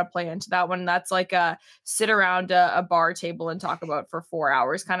that kind of play into that one. That's a sit around a bar table and talk about for 4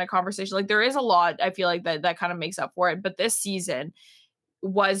 hours kind of conversation. There is a lot, I feel like, that kind of makes up for it. But this season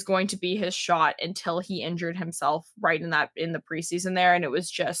was going to be his shot until he injured himself right in the preseason there. And it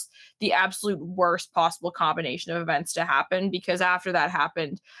was just the absolute worst possible combination of events to happen, because after that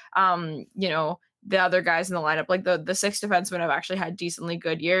happened, the other guys in the lineup, the six defensemen, have actually had decently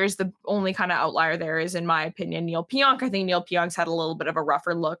good years. The only kind of outlier there is, in my opinion, Neil Pionk. I think Neil Pionk's had a little bit of a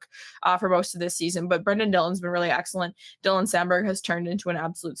rougher look for most of this season, but Brendan Dillon's been really excellent. Dylan Sandberg has turned into an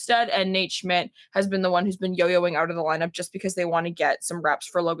absolute stud, and Nate Schmidt has been the one who's been yo-yoing out of the lineup just because they want to get some reps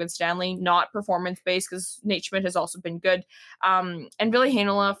for Logan Stanley, not performance-based, because Nate Schmidt has also been good. And Ville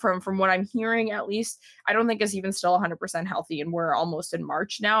Heinola, from what I'm hearing at least, I don't think is even still 100% healthy, and we're almost in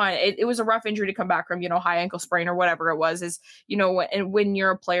March now. It was a rough injury to come back from, high ankle sprain or whatever it was, is, when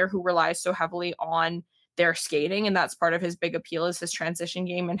you're a player who relies so heavily on their skating, and that's part of his big appeal, is his transition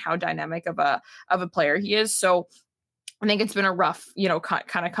game and how dynamic of a player he is. So I think it's been a rough,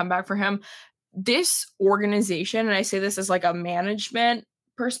 kind of comeback for him. This organization, and I say this as a management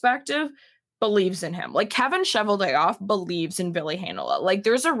perspective, believes in him. Kevin Cheveldayoff believes in Ville Heinola.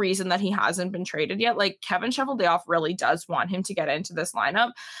 There's a reason that he hasn't been traded yet. Kevin Cheveldayoff really does want him to get into this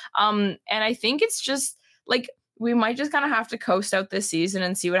lineup. And I think it's just we might just kind of have to coast out this season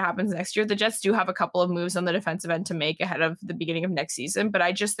and see what happens next year. The Jets do have a couple of moves on the defensive end to make ahead of the beginning of next season, but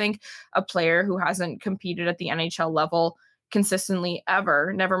I just think a player who hasn't competed at the NHL level consistently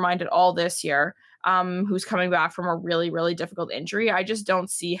ever, never mind at all this year, who's coming back from a really, really difficult injury, I just don't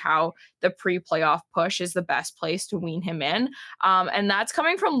see how the pre-playoff push is the best place to wean him in. And that's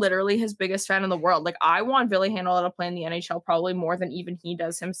coming from literally his biggest fan in the world. I want Ville Heinola to play in the NHL probably more than even he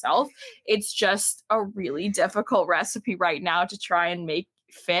does himself. It's just a really difficult recipe right now to try and make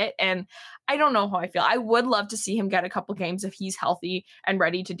fit, and I don't know how I feel. I would love to see him get a couple games if he's healthy and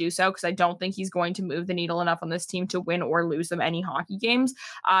ready to do so, because I don't think he's going to move the needle enough on this team to win or lose them any hockey games.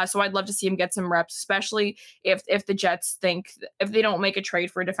 So I'd love to see him get some reps, especially if the Jets think, if they don't make a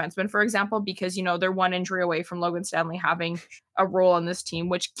trade for a defenseman, for example, because they're one injury away from Logan Stanley having a role on this team,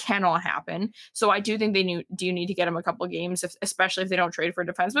 which cannot happen. So I do think they do need to get him a couple games, especially if they don't trade for a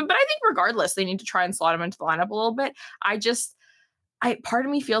defenseman. But I think regardless, they need to try and slot him into the lineup a little bit. Part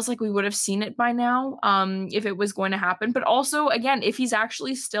of me feels like we would have seen it by now, if it was going to happen. But also, again, if he's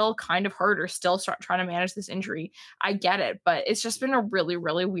actually still kind of hurt or still trying to manage this injury, I get it. But it's just been a really,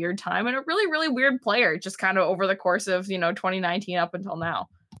 really weird time and a really, really weird player, just kind of over the course of 2019 up until now.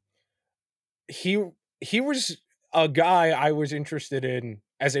 He was a guy I was interested in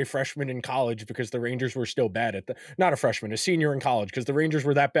as a freshman in college because the Rangers were still bad not a freshman, a senior in college because the Rangers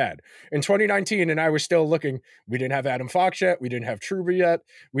were that bad in 2019. And I was still looking, we didn't have Adam Fox yet. We didn't have Trouba yet.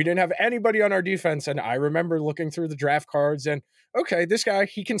 We didn't have anybody on our defense. And I remember looking through the draft cards and, okay, this guy,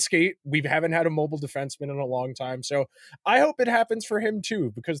 he can skate. We haven't had a mobile defenseman in a long time. So I hope it happens for him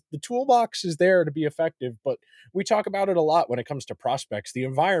too, because the toolbox is there to be effective. But we talk about it a lot when it comes to prospects. The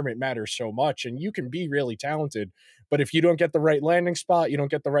environment matters so much, and you can be really talented. But if you don't get the right landing spot, you don't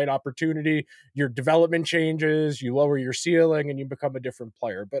get the right opportunity, your development changes, you lower your ceiling, and you become a different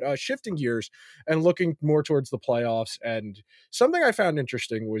player. But shifting gears and looking more towards the playoffs, and something I found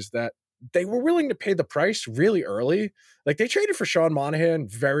interesting was that they were willing to pay the price really early. Like they traded for Sean Monahan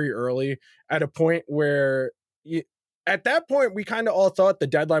very early at a point where at that point, we kind of all thought the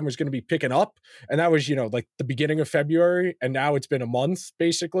deadline was going to be picking up. And that was, like the beginning of February. And now it's been a month,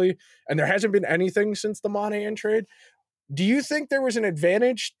 basically. And there hasn't been anything since the Monahan trade. Do you think there was an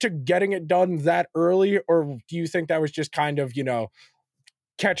advantage to getting it done that early? Or do you think that was just kind of,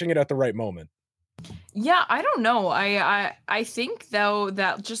 catching it at the right moment? Yeah, I don't know. I think though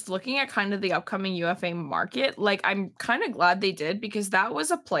that just looking at kind of the upcoming UFA market, like I'm kind of glad they did because that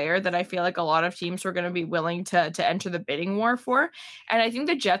was a player that I feel like a lot of teams were going to be willing to enter the bidding war for. And I think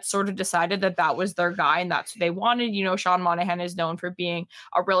the Jets sort of decided that that was their guy and that's what they wanted. Sean Monahan is known for being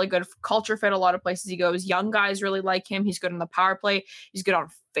a really good culture fit. A lot of places he goes, young guys really like him. He's good on the power play. He's good on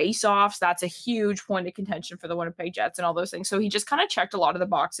face-offs. That's a huge point of contention for the Winnipeg Jets and all those things. So he just kind of checked a lot of the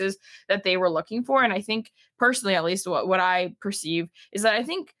boxes that they were looking for. And I think personally, at least what I perceive is that I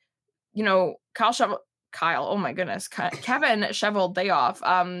think, oh my goodness, Kevin Cheveldayoff,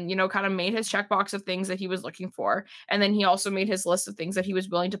 kind of made his checkbox of things that he was looking for. And then he also made his list of things that he was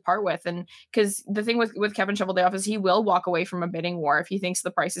willing to part with. And because the thing with Kevin Cheveldayoff is he will walk away from a bidding war if he thinks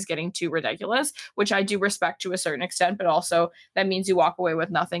the price is getting too ridiculous, which I do respect to a certain extent, but also that means you walk away with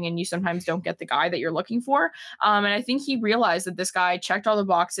nothing and you sometimes don't get the guy that you're looking for. And I think he realized that this guy checked all the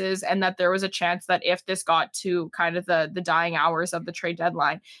boxes and that there was a chance that if this got to kind of the dying hours of the trade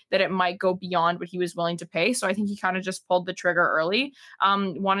deadline, that it might go beyond what he was willing to pay. So I think he kind of just pulled the trigger early,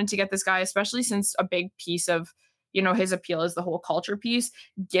 wanted to get this guy, especially since a big piece of, his appeal is the whole culture piece,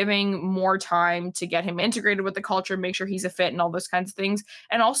 giving more time to get him integrated with the culture, make sure he's a fit and all those kinds of things.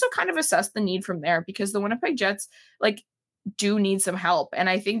 And also kind of assess the need from there because the Winnipeg Jets do need some help. And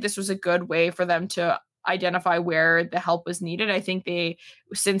I think this was a good way for them to identify where the help was needed. I think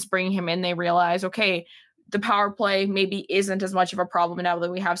since bringing him in, they realize, okay, the power play maybe isn't as much of a problem now that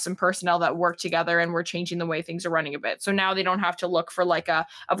we have some personnel that work together and we're changing the way things are running a bit. So now they don't have to look for like a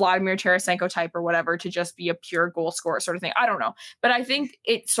Vladimir Tarasenko type or whatever to just be a pure goal scorer sort of thing. I don't know. But I think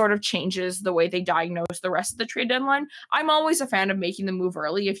it sort of changes the way they diagnose the rest of the trade deadline. I'm always a fan of making the move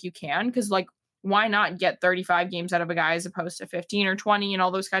early if you can, because why not get 35 games out of a guy as opposed to 15 or 20 and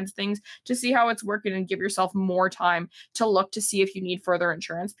all those kinds of things to see how it's working and give yourself more time to look to see if you need further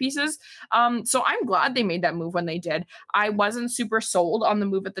insurance pieces. So I'm glad they made that move when they did. I wasn't super sold on the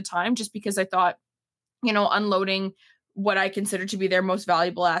move at the time just because I thought, unloading what I consider to be their most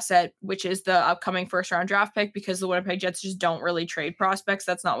valuable asset, which is the upcoming first round draft pick, because the Winnipeg Jets just don't really trade prospects.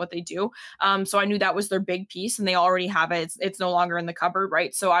 That's not what they do. So I knew that was their big piece and they already have it. It's no longer in the cupboard,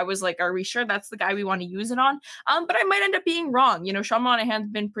 right? So I was like, are we sure that's the guy we want to use it on? But I might end up being wrong. Sean Monahan's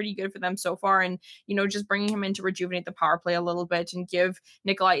been pretty good for them so far. And, just bringing him in to rejuvenate the power play a little bit and give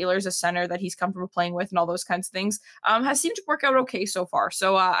Nikolai Ehlers a center that he's comfortable playing with and all those kinds of things has seemed to work out okay so far.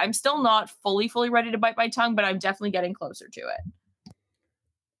 So I'm still not fully ready to bite my tongue, but I'm definitely getting closer to it.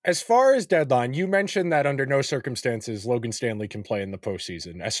 As far as deadline, you mentioned that under no circumstances Logan Stanley can play in the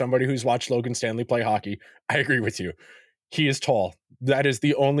postseason. As somebody who's watched Logan Stanley play hockey, I agree with you. He is tall. That is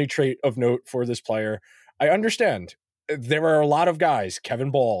the only trait of note for this player. I understand. There are a lot of guys,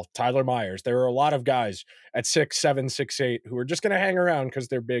 Kevin Ball, Tyler Myers. There are a lot of guys at 6'7", 6'8", who are just going to hang around because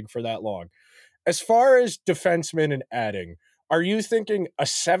they're big for that long. As far as defensemen and adding, are you thinking a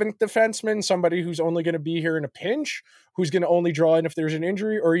seventh defenseman, somebody who's only going to be here in a pinch, who's going to only draw in if there's an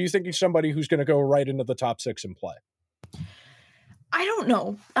injury, or are you thinking somebody who's going to go right into the top six and play? I don't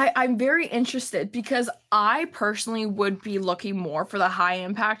know. I'm very interested because I personally would be looking more for the high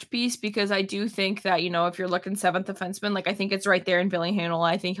impact piece because I do think that, if you're looking seventh defenseman, I think it's right there in Billy Hanel.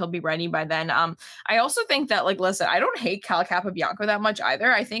 I think he'll be ready by then. I also think that, listen, I don't hate Cal Capobianco that much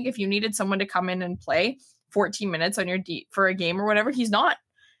either. I think if you needed someone to come in and play 14 minutes on your for a game or whatever, he's not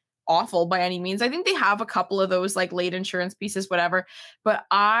awful by any means. I think they have a couple of those late insurance pieces, whatever, but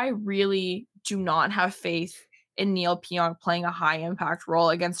I really do not have faith in Neil Pionk playing a high impact role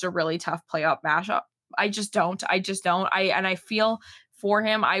against a really tough playoff matchup. I just don't. I feel for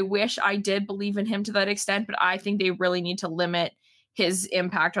him. I wish I did believe in him to that extent, but I think they really need to limit his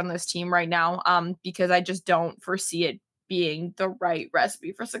impact on this team right now, because I just don't foresee it being the right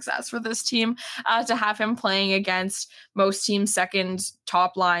recipe for success for this team, to have him playing against most teams' second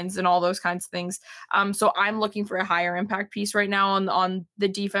top lines and all those kinds of things. So I'm looking for a higher impact piece right now on the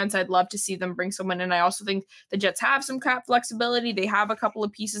defense. I'd love to see them bring someone in. I also think the Jets have some cap flexibility. They have a couple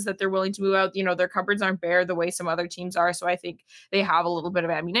of pieces that they're willing to move out. Their cupboards aren't bare the way some other teams are. So I think they have a little bit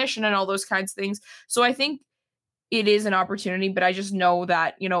of ammunition and all those kinds of things. So I think it is an opportunity, but I just know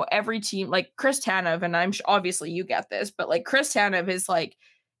that, every team, like Chris Tanev, and I'm obviously you get this, but like Chris Tanev is like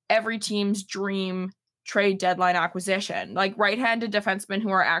every team's dream trade deadline acquisition. Like right-handed defensemen who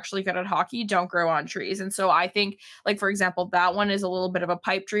are actually good at hockey don't grow on trees. And so I think, like, for example, that one is a little bit of a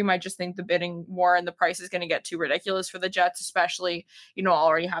pipe dream. I just think the bidding war and the price is going to get too ridiculous for the Jets, especially,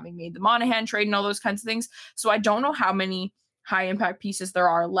 already having made the Monahan trade and all those kinds of things. So I don't know how many high impact pieces there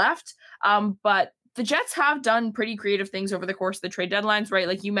are left. But the Jets have done pretty creative things over the course of the trade deadlines, right?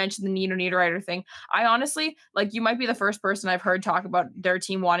 Like you mentioned the Niederreiter thing. I honestly, like, you might be the first person I've heard talk about their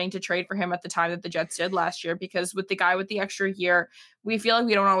team wanting to trade for him at the time that the Jets did last year, because with the guy with the extra year, we feel like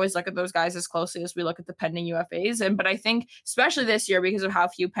we don't always look at those guys as closely as we look at the pending UFAs. But I think especially this year, because of how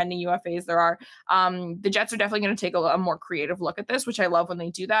few pending UFAs there are, the Jets are definitely going to take a more creative look at this, which I love when they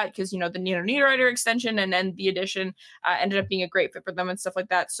do that, because, the Niederreiter extension and then the addition ended up being a great fit for them and stuff like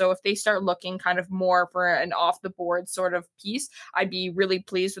that. So if they start looking kind of more for an off the board sort of piece, I'd be really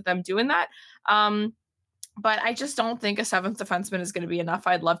pleased with them doing that. But I just don't think a seventh defenseman is going to be enough.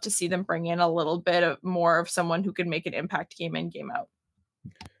 I'd love to see them bring in a little bit of more of someone who can make an impact game in, game out.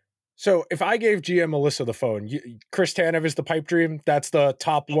 So if I gave GM Alyssa the phone, Chris Tanev is the pipe dream. That's the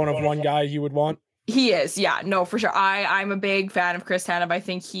top one of one guy you would want. He is, yeah, no, for sure. I'm a big fan of Chris Tanev. I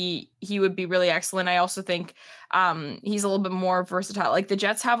think he would be really excellent. I also think he's a little bit more versatile. Like the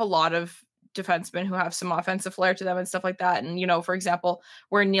Jets have a lot of defensemen who have some offensive flair to them and stuff like that. And, for example,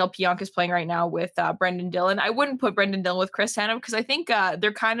 where Neil Pionk is playing right now with Brendan Dillon, I wouldn't put Brendan Dillon with Chris Tanev, because I think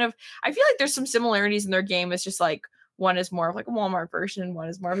they're kind of, I feel like there's some similarities in their game. It's just like one is more of like a Walmart version and one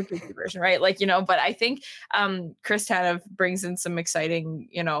is more of a boutique version, right? Like, but I think Chris Tanev brings in some exciting,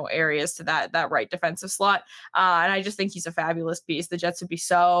 areas to that right defensive slot. And I just think he's a fabulous piece. The Jets would be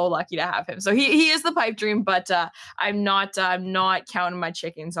so lucky to have him. So he is the pipe dream, but I'm not counting my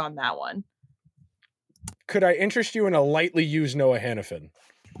chickens on that one. Could I interest you in a lightly used Noah Hannafin?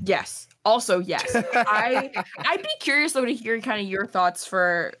 Yes. Also, yes. I'd be curious though to hear kind of your thoughts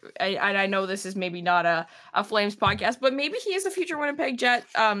for, and I know this is maybe not a Flames podcast, but maybe he is a future Winnipeg Jet.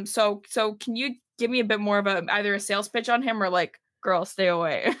 So can you give me a bit more of either a sales pitch on him or like, girl, stay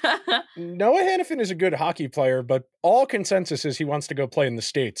away? Noah Hannafin is a good hockey player, but all consensus is he wants to go play in the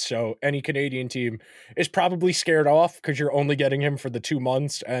States. So any Canadian team is probably scared off because you're only getting him for the 2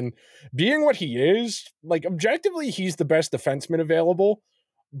 months. And being what he is, like objectively, he's the best defenseman available.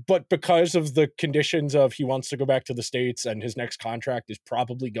 But because of the conditions of he wants to go back to the States and his next contract is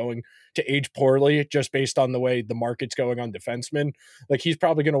probably going to age poorly just based on the way the market's going on defensemen, like he's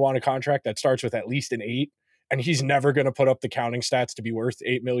probably going to want a contract that starts with at least an 8. And he's never going to put up the counting stats to be worth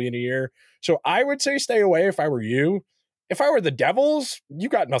 $8 million a year. So I would say stay away if I were you. If I were the Devils, you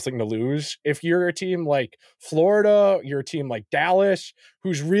got nothing to lose. If you're a team like Florida, you're a team like Dallas,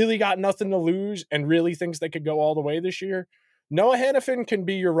 who's really got nothing to lose and really thinks they could go all the way this year, Noah Hannafin can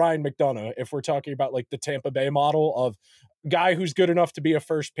be your Ryan McDonough if we're talking about like the Tampa Bay model of guy who's good enough to be a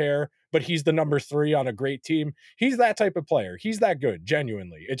first pair, but he's the number 3 on a great team. He's that type of player. He's that good,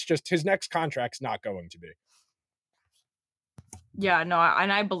 genuinely. It's just his next contract's not going to be. Yeah, no,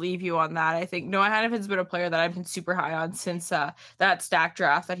 and I believe you on that. I think Noah Hannafin's been a player that I've been super high on since that stack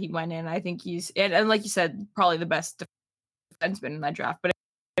draft that he went in. I think he's, and like you said, probably the best defenseman in that draft. But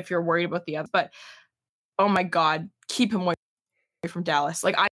if you're worried about the other, but oh my God, keep him away from Dallas.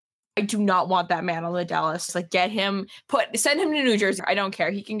 Like I do not want that man on the Dallas. Like get him, send him to New Jersey. I don't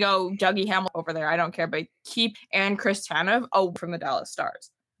care. He can go Dougie Hamilton over there. I don't care. But keep and Chris Tanev from the Dallas Stars.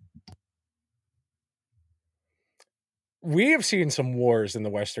 We have seen some wars in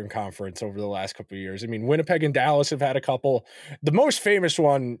the Western Conference over the last couple of years. I mean, Winnipeg and Dallas have had a couple. The most famous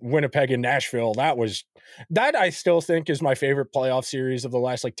one, Winnipeg and Nashville, that I still think is my favorite playoff series of the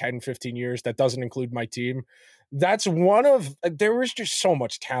last like 10, 15 years. That doesn't include my team. That's there was just so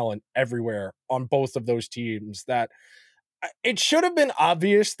much talent everywhere on both of those teams that it should have been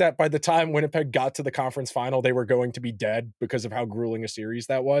obvious that by the time Winnipeg got to the conference final, they were going to be dead because of how grueling a series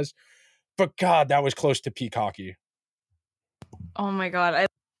that was. But God, that was close to peak hockey. Oh my God. I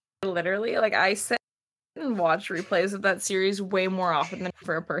literally, like, I sit and watch replays of that series way more often than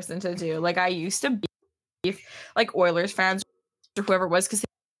for a person to do. Like, I used to be like Oilers fans or whoever it was, because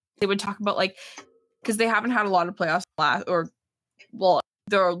they would talk about, like, because they haven't had a lot of playoffs or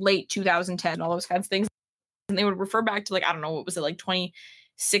the late 2010, all those kinds of things. And they would refer back to, like, I don't know, what was it, like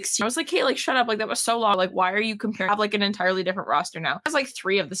 2016? I was like, hey, like, shut up. Like, that was so long. Like, why are you comparing? I have like an entirely different roster now. There's like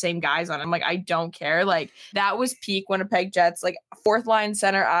 3 of the same guys on it. I'm like, I don't care. Like, that was peak Winnipeg Jets, like 4th line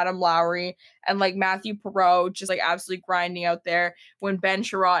center Adam Lowry and like Matthew Perreault just like absolutely grinding out there when Ben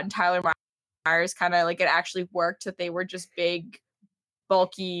Sherratt and Tyler Myers kind of like it actually worked, that they were just big,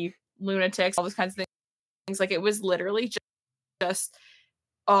 bulky lunatics, all those kinds of things. Like, it was literally just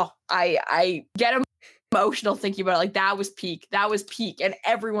oh, I get emotional thinking about it. Like, that was peak. That was peak. And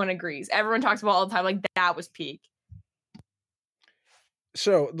everyone agrees. Everyone talks about it all the time. Like, that was peak.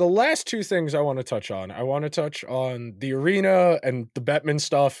 So the last 2 things I want to touch on the arena and the Bettman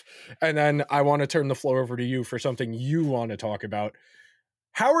stuff, and then I want to turn the floor over to you for something you want to talk about.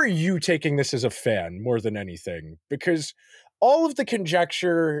 How are you taking this as a fan more than anything? Because all of the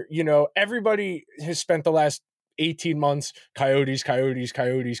conjecture, everybody has spent the last 18 months, Coyotes.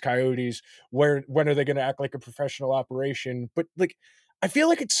 When are they going to act like a professional operation? But like, I feel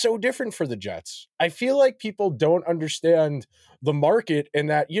like it's so different for the Jets. I feel like people don't understand the market and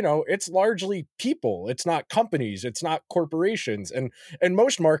that, it's largely people. It's not companies. It's not corporations. And in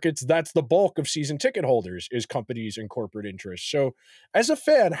most markets, that's the bulk of season ticket holders is companies and corporate interests. So as a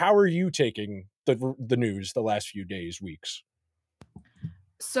fan, how are you taking the news the last few days, weeks?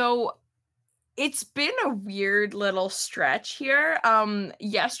 So it's been a weird little stretch here.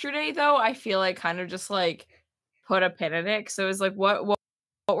 Yesterday though, I feel like kind of just like put a pin in it. So it was like, what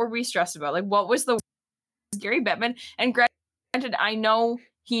were we stressed about? Like, what was the Gary Bettman? And granted, I know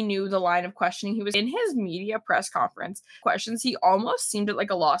he knew the line of questioning. He was in his media press conference questions. He almost seemed at like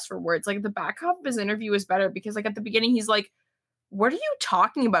a loss for words. Like, the back half of his interview was better because like at the beginning, he's like, what are you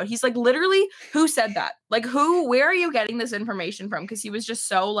talking about? He's like, literally, who said that? Like, where are you getting this information from? Because he was just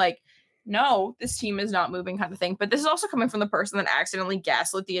so like, no, this team is not moving kind of thing. But this is also coming from the person that accidentally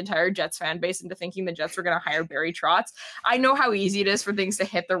gaslit the entire Jets fan base into thinking the Jets were going to hire Barry Trotz. I know how easy it is for things to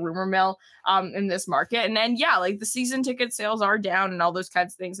hit the rumor mill in this market. And then, yeah, like the season ticket sales are down and all those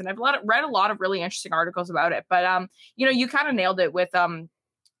kinds of things. And I've read a lot of really interesting articles about it. But, you kind of nailed it with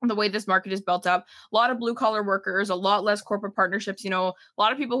the way this market is built up. A lot of blue collar workers, a lot less corporate partnerships. A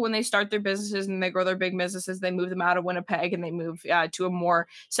lot of people, when they start their businesses and they grow their big businesses, they move them out of Winnipeg and they move to a more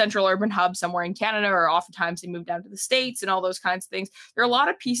central urban hub somewhere in Canada, or oftentimes they move down to the States and all those kinds of things. There are a lot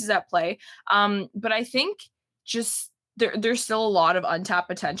of pieces at play. But I think just there's still a lot of untapped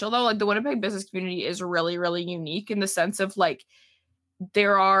potential though. Like, the Winnipeg business community is really, really unique in the sense of like,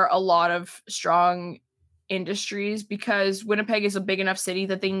 there are a lot of strong industries because Winnipeg is a big enough city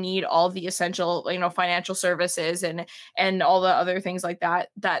that they need all the essential, financial services and all the other things like that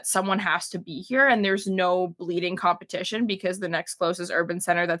someone has to be here. And there's no bleeding competition because the next closest urban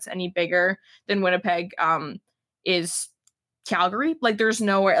center that's any bigger than Winnipeg is Calgary. Like, there's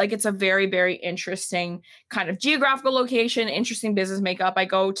nowhere, like, it's a very, very interesting kind of geographical location, interesting business makeup. I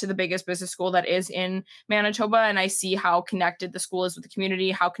go to the biggest business school that is in Manitoba, and I see how connected the school is with the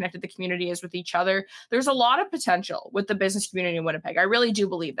community, how connected the community is with each other. There's a lot of potential with the business community in Winnipeg. I really do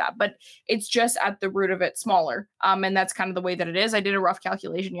believe that, but it's just at the root of it smaller. And that's kind of the way that it is. I did a rough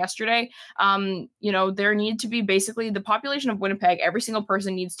calculation yesterday. There need to be basically the population of Winnipeg, every single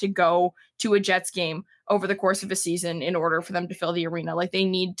person needs to go to a Jets game over the course of a season in order for them to fill the arena. Like, they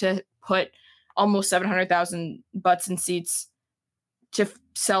need to put almost 700,000 butts in seats to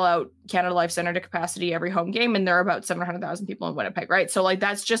sell out Canada Life Center to capacity every home game. And there are about 700,000 people in Winnipeg, right? So like,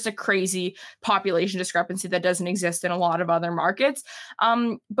 that's just a crazy population discrepancy that doesn't exist in a lot of other markets.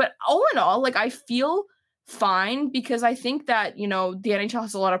 But all in all, like, I feel fine because I think that, the NHL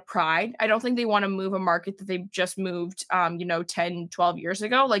has a lot of pride. I don't think they want to move a market that they just moved, 10, 12 years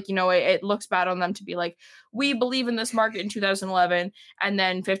ago. Like, it looks bad on them to be like, we believe in this market in 2011. And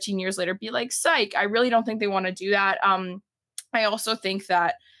then 15 years later be like, psych. I really don't think they want to do that. I also think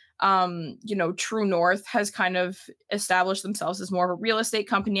that, True North has kind of established themselves as more of a real estate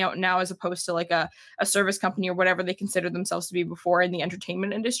company out now, as opposed to like a service company or whatever they considered themselves to be before in the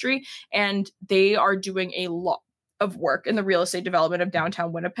entertainment industry. And they are doing a lot of work in the real estate development of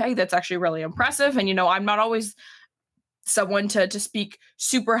downtown Winnipeg. That's actually really impressive. And, I'm not always someone to speak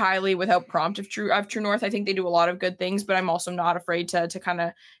super highly without prompt of True North. I think they do a lot of good things, but I'm also not afraid to kind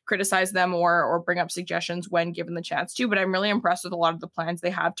of criticize them or bring up suggestions when given the chance to. But I'm really impressed with a lot of the plans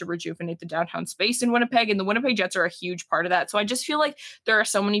they have to rejuvenate the downtown space in Winnipeg, and the Winnipeg Jets are a huge part of that. So I just feel like there are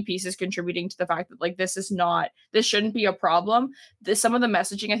so many pieces contributing to the fact that like this shouldn't be a problem. Some of the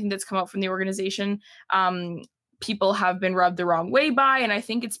messaging I think that's come out from the organization, people have been rubbed the wrong way by, and I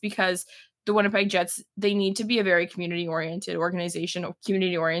think it's because the Winnipeg Jets, they need to be a very community-oriented organization, a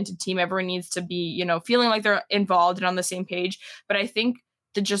community-oriented team. Everyone needs to be, feeling like they're involved and on the same page. But I think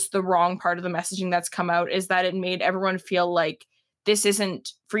the wrong part of the messaging that's come out is that it made everyone feel like this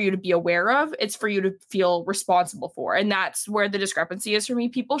isn't for you to be aware of, it's for you to feel responsible for. And that's where the discrepancy is for me.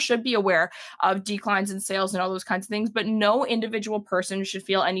 People should be aware of declines in sales and all those kinds of things, but no individual person should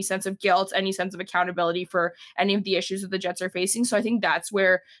feel any sense of guilt, any sense of accountability for any of the issues that the Jets are facing. So I think that's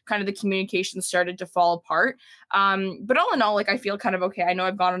where kind of the communication started to fall apart. But all in all, like, I feel kind of okay. I know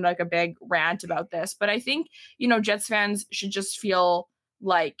I've gone on like a big rant about this, but I think, Jets fans should just feel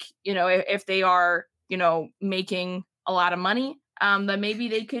like, if they are, making a lot of money, that maybe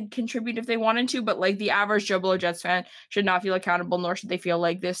they could contribute if they wanted to, but like the average Joe Blow Jets fan should not feel accountable, nor should they feel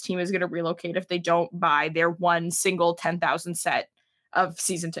like this team is going to relocate if they don't buy their one single 10,000 set of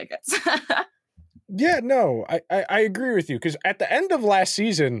season tickets. Yeah, no, I agree with you, because at the end of last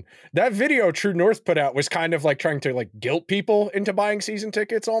season, that video True North put out was kind of like trying to like guilt people into buying season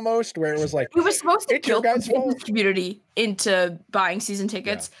tickets almost, where it was like, it was supposed to guilt the fault community into buying season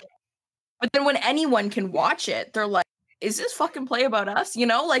tickets. Yeah. But then when anyone can watch it, they're like, is this fucking play about us? And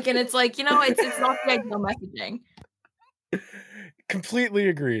it's like, it's not the ideal messaging. Completely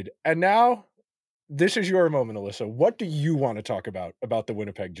agreed. And now this is your moment, Alyssa. What do you want to talk about the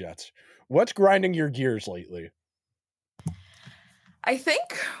Winnipeg Jets? What's grinding your gears lately? I think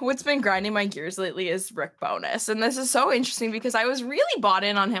what's been grinding my gears lately is Rick Bowness. And this is so interesting because I was really bought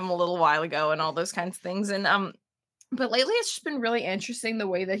in on him a little while ago and all those kinds of things. And but lately it's just been really interesting the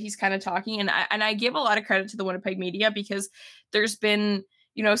way that he's kind of talking. And I give a lot of credit to the Winnipeg media because there's been,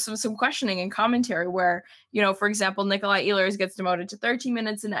 some questioning and commentary where, for example, Nikolai Ehlers gets demoted to 13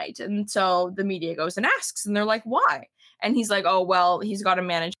 minutes a night. And so the media goes and asks, and they're like, why? And he's like, oh, well, he's got to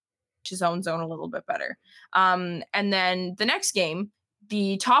manage his own zone a little bit better. And then the next game,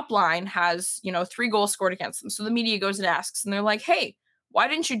 the top line has, 3 goals scored against them. So the media goes and asks, and they're like, hey, why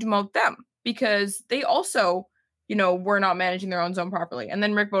didn't you demote them? Because they also, we're not managing their own zone properly. And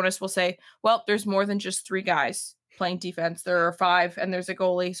then Rick Bowness will say, well, there's more than just 3 guys playing defense. There are 5 and there's a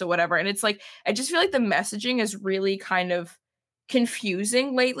goalie. So whatever. And it's like, I just feel like the messaging is really kind of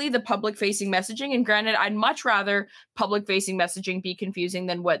confusing lately, the public facing messaging. And granted, I'd much rather public facing messaging be confusing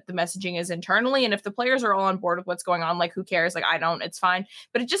than what the messaging is internally. And if the players are all on board with what's going on, like, who cares? Like, I don't, it's fine.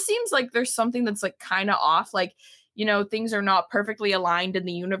 But it just seems like there's something that's like kind of off. Like, things are not perfectly aligned in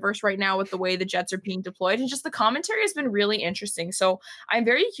the universe right now with the way the Jets are being deployed. And just the commentary has been really interesting. So I'm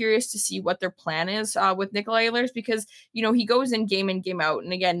very curious to see what their plan is with Nikolai Ehlers, because, he goes in game out.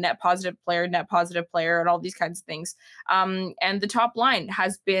 And again, net positive player, and all these kinds of things. And the top line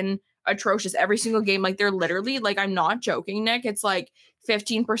has been atrocious every single game. Like, they're literally, like, I'm not joking, Nick. It's like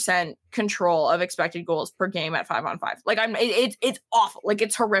 15% control of expected goals per game at 5-on-5. Like, it's awful. Like,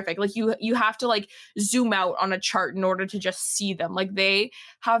 it's horrific. Like, you have to like zoom out on a chart in order to just see them. Like, they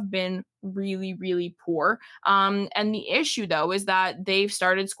have been really, really poor. And the issue though is that they've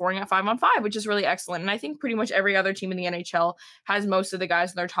started scoring at 5-on-5, which is really excellent. And I think pretty much every other team in the NHL has most of the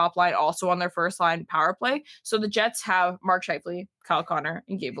guys in their top line also on their first line power play. So the Jets have Mark Scheifele, Kyle Connor,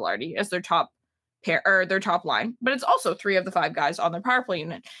 and Gabe Vilardi as their top pair, or their top line, but it's also 3 of the 5 guys on their power play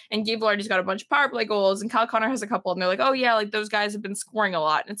unit. And Gabe Vilardi's got a bunch of power play goals, and Kyle Connor has a couple, and they're like, oh yeah, like, those guys have been scoring a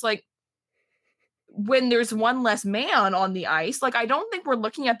lot. And it's like, when there's one less man on the ice, like, I don't think we're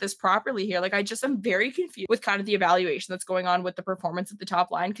looking at this properly here. Like, I just am very confused with kind of the evaluation that's going on with the performance of the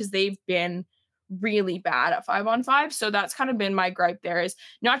top line, because they've been really bad at 5-on-5. So that's kind of been my gripe there, is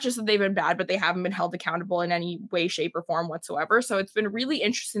not just that they've been bad, but they haven't been held accountable in any way, shape, or form whatsoever. So it's been really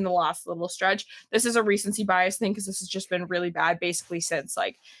interesting the last little stretch. This is a recency bias thing, because this has just been really bad basically since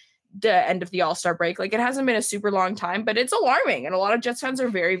like the end of the All-Star break. Like, it hasn't been a super long time, but it's alarming. And a lot of Jets fans are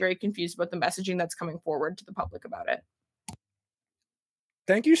very, very confused about the messaging that's coming forward to the public about it.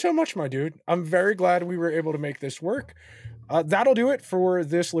 Thank you so much, my dude. I'm very glad we were able to make this work. That'll do it for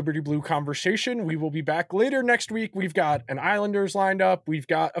this Liberty Blue conversation. We will be back later next week. We've got an Islanders lined up. We've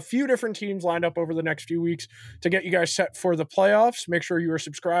got a few different teams lined up over the next few weeks to get you guys set for the playoffs. Make sure you are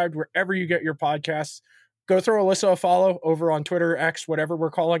subscribed wherever you get your podcasts. Go throw Alyssa a follow over on Twitter, X, whatever we're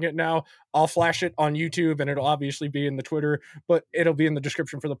calling it now. I'll flash it on YouTube, and it'll obviously be in the Twitter, but it'll be in the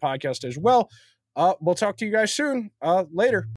description for the podcast as well. We'll talk to you guys soon. Later.